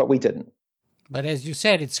 But we didn't. But as you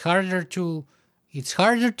said, it's harder to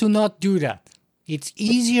not do that. It's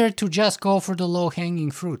easier to just go for the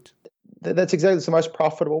low-hanging fruit. That's exactly the most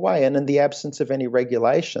profitable way. And in the absence of any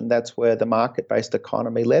regulation, that's where the market-based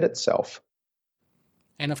economy led itself.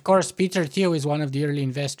 And of course, Peter Thiel is one of the early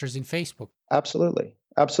investors in Facebook. Absolutely.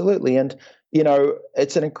 Absolutely. And,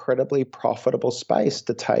 it's an incredibly profitable space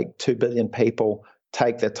to take 2 billion people,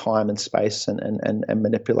 take their time and space and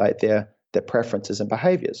manipulate their preferences and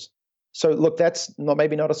behaviors. So look, that's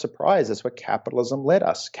maybe not a surprise. That's where capitalism led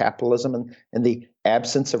us. Capitalism and the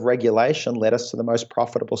absence of regulation led us to the most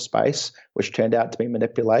profitable space, which turned out to be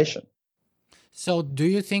manipulation. So do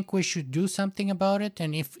you think we should do something about it?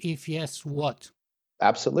 And if yes, what?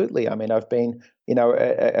 Absolutely. I mean, I've been,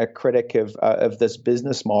 a critic of this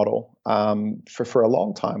business model for a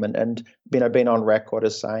long time, and been on record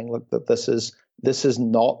as saying, look, that this is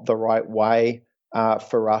not the right way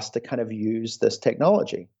for us to kind of use this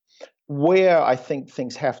technology. Where I think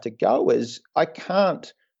things have to go is I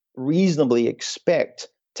can't reasonably expect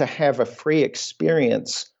to have a free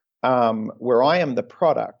experience where I am the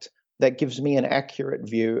product that gives me an accurate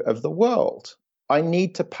view of the world. I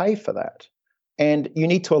need to pay for that. And you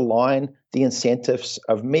need to align the incentives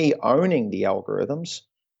of me owning the algorithms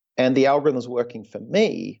and the algorithms working for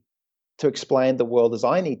me to explain the world as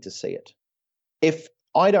I need to see it. If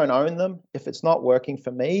I don't own them, if it's not working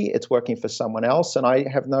for me, it's working for someone else, and I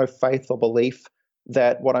have no faith or belief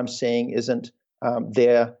that what I'm seeing isn't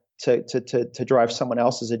there to drive someone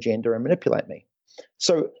else's agenda and manipulate me.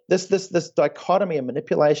 So this dichotomy of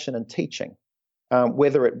manipulation and teaching,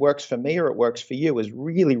 whether it works for me or it works for you, is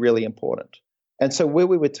really, really important. And so where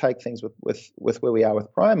we would take things with where we are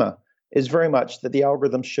with Primer is very much that the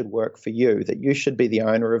algorithms should work for you, that you should be the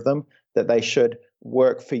owner of them, that they should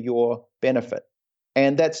work for your benefit.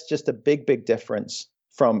 And that's just a big, big difference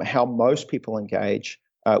from how most people engage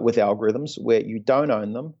with algorithms, where you don't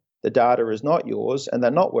own them, the data is not yours, and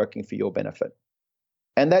they're not working for your benefit.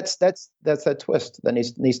 And that's that twist that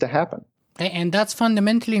needs to happen. And that's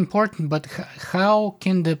fundamentally important. But how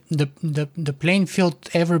can the playing field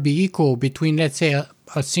ever be equal between, let's say,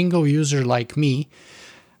 a single user like me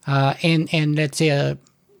and let's say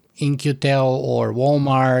In-Q-Tel or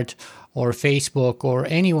Walmart or Facebook or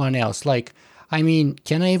anyone else? Like, I mean,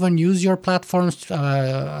 can I even use your platforms,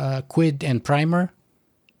 Quid and Primer,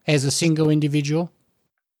 as a single individual?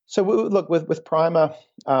 So look, with Primer,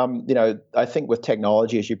 I think with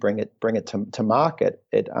technology, as you bring it to market,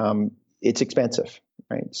 it's expensive,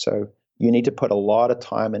 right? So you need to put a lot of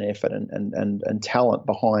time and effort and talent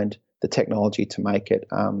behind the technology to make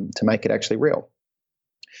it actually real.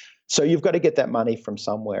 So you've got to get that money from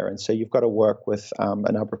somewhere, and so you've got to work with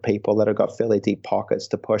a number of people that have got fairly deep pockets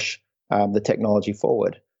to push the technology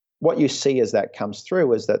forward. What you see as that comes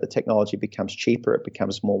through is that the technology becomes cheaper, it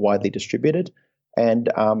becomes more widely distributed, and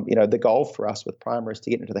the goal for us with Primer is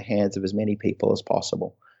to get into the hands of as many people as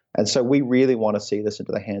possible. And so we really want to see this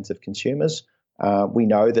into the hands of consumers. We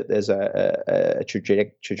know that there's a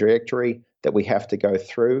trajectory that we have to go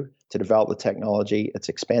through to develop the technology. It's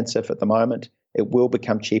expensive at the moment. It will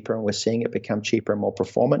become cheaper, and we're seeing it become cheaper and more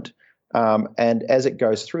performant. And as it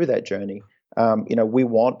goes through that journey, we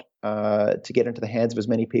want to get into the hands of as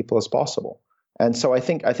many people as possible. And so I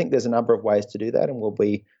think there's a number of ways to do that, and we'll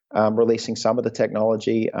be releasing some of the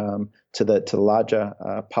technology to the larger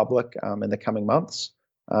public in the coming months.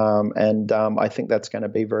 I think that's going to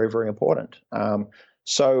be very, very important.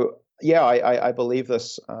 So yeah, I believe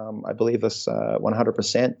this. I believe this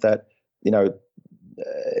 100%. That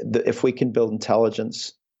if we can build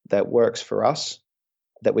intelligence that works for us,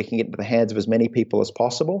 that we can get into the hands of as many people as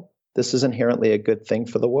possible, this is inherently a good thing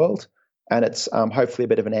for the world, and it's hopefully a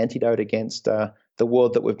bit of an antidote against the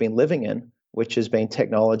world that we've been living in, which has been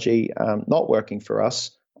technology not working for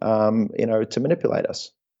us, to manipulate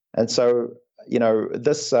us. And so,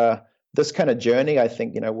 this kind of journey, I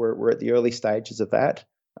think, we're at the early stages of that.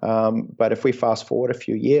 But if we fast forward a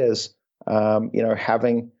few years,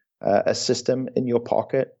 having a system in your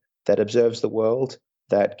pocket that observes the world,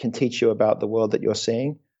 that can teach you about the world that you're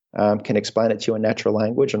seeing, can explain it to you in natural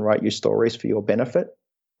language and write you stories for your benefit,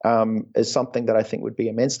 is something that I think would be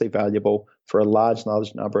immensely valuable for a large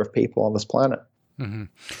number of people on this planet. Mm-hmm.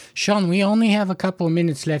 Sean, we only have a couple of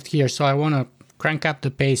minutes left here, so I want to crank up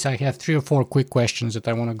the pace. I have 3 or 4 quick questions that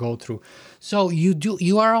I want to go through. So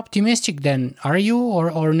you are optimistic then, are you,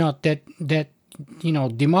 or not, that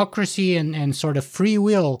democracy and sort of free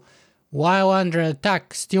will, while under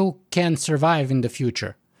attack, still can survive in the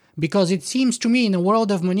future? Because it seems to me, in a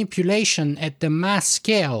world of manipulation at the mass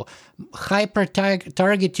scale,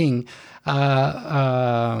 hyper-targeting,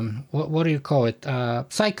 what do you call it,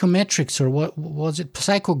 psychometrics, or what was it,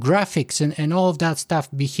 psychographics, and all of that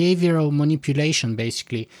stuff, behavioral manipulation,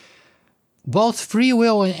 basically. Both free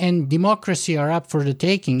will and democracy are up for the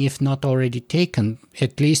taking, if not already taken,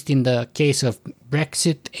 at least in the case of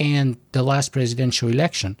Brexit and the last presidential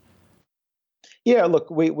election. Yeah, look,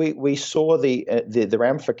 we saw the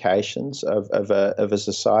ramifications of a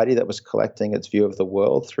society that was collecting its view of the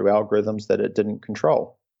world through algorithms that it didn't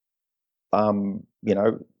control.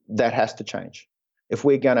 That has to change. If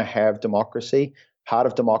we're going to have democracy, part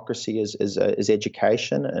of democracy is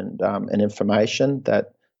education and information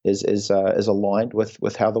that is aligned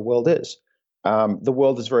with how the world is. The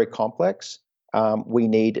world is very complex. We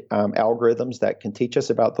need algorithms that can teach us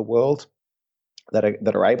about the world,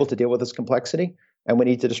 that are able to deal with this complexity, and we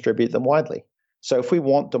need to distribute them widely. So if we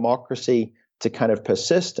want democracy to kind of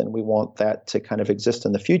persist and we want that to kind of exist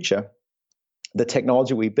in the future, the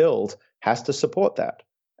technology we build has to support that.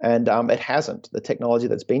 And it hasn't. The technology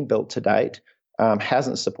that's been built to date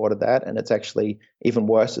hasn't supported that, and it's actually even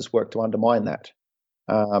worse, it's worked to undermine that.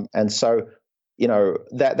 And so,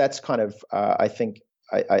 that's kind of, I think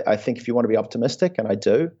if you want to be optimistic, and I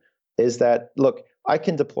do, is that, look, I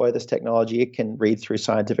can deploy this technology. It can read through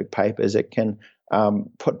scientific papers. It can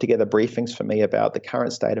put together briefings for me about the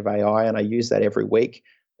current state of AI, and I use that every week,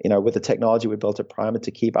 with the technology we built at Primer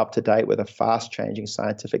to keep up to date with a fast-changing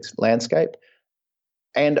scientific landscape.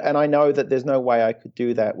 And I know that there's no way I could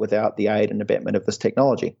do that without the aid and abetment of this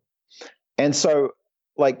technology. And so,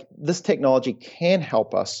 like this technology can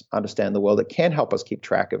help us understand the world. It can help us keep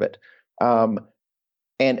track of it. And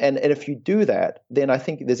if you do that, then I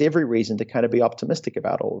think there's every reason to kind of be optimistic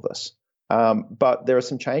about all of this. But there are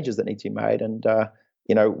some changes that need to be made, and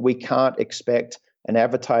we can't expect an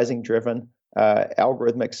advertising-driven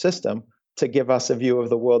algorithmic system to give us a view of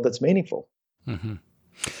the world that's meaningful. Mm-hmm.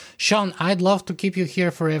 Sean, I'd love to keep you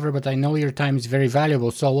here forever, but I know your time is very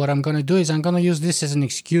valuable. So what I'm going to do is I'm going to use this as an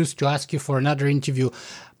excuse to ask you for another interview,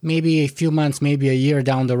 maybe a few months, maybe a year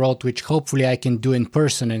down the road, which hopefully I can do in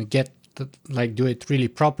person and do it really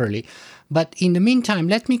properly. But in the meantime,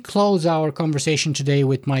 let me close our conversation today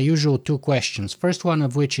with my usual 2 questions. First one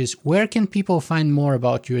of which is, where can people find more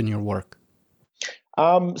about you and your work?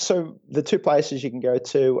 So the 2 places you can go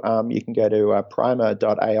to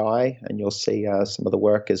primer.ai, and you'll see some of the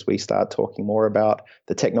work as we start talking more about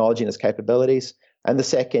the technology and its capabilities. And the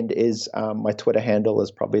second is my Twitter handle is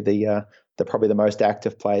probably the most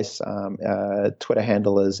active place. Twitter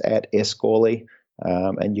handle is @sgorley,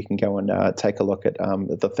 and you can go and take a look at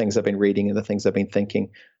the things I've been reading and the things I've been thinking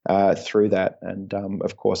through that. And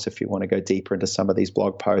of course, if you want to go deeper into some of these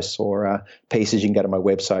blog posts or pieces, you can go to my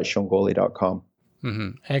website, SeanGorley.com. Mm-hmm.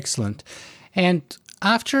 Excellent. And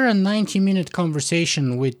after a 90-minute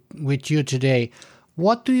conversation with you today,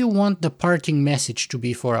 what do you want the parting message to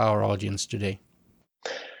be for our audience today?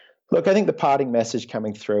 Look, I think the parting message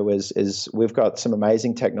coming through is we've got some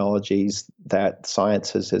amazing technologies that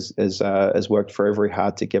science has worked very, very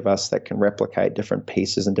hard to give us that can replicate different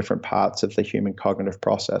pieces and different parts of the human cognitive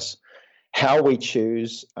process. How we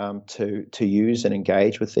choose to use and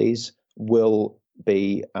engage with these will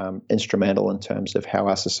be instrumental in terms of how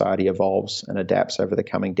our society evolves and adapts over the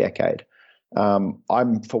coming decade.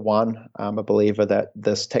 I'm, for one, a believer that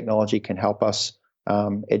this technology can help us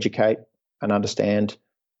educate and understand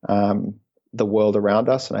the world around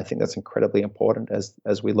us, and I think that's incredibly important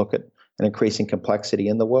as we look at an increasing complexity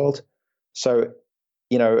in the world. So,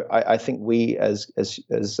 I think we as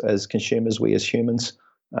consumers, we as humans,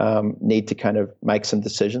 need to kind of make some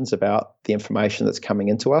decisions about the information that's coming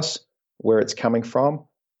into us, where it's coming from,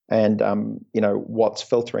 and what's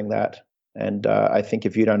filtering that. And I think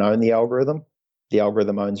if you don't own the algorithm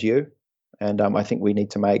owns you. And I think we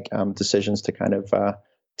need to make decisions to kind of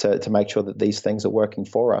to make sure that these things are working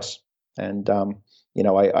for us. And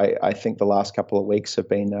I think the last couple of weeks have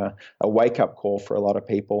been a wake-up call for a lot of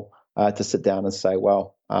people to sit down and say,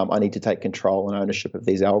 well, I need to take control and ownership of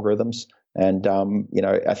these algorithms. And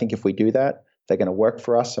I think if we do that, they're going to work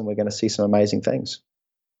for us, and we're going to see some amazing things.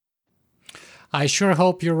 I sure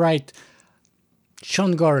hope you're right.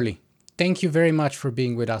 Sean Gourley, thank you very much for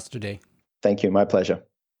being with us today. Thank you. My pleasure.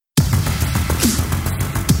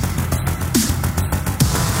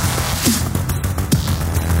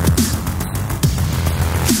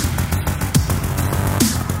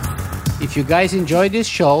 If you guys enjoyed this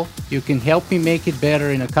show, you can help me make it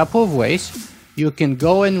better in a couple of ways. You can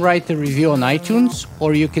go and write a review on iTunes,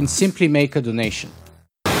 or you can simply make a donation.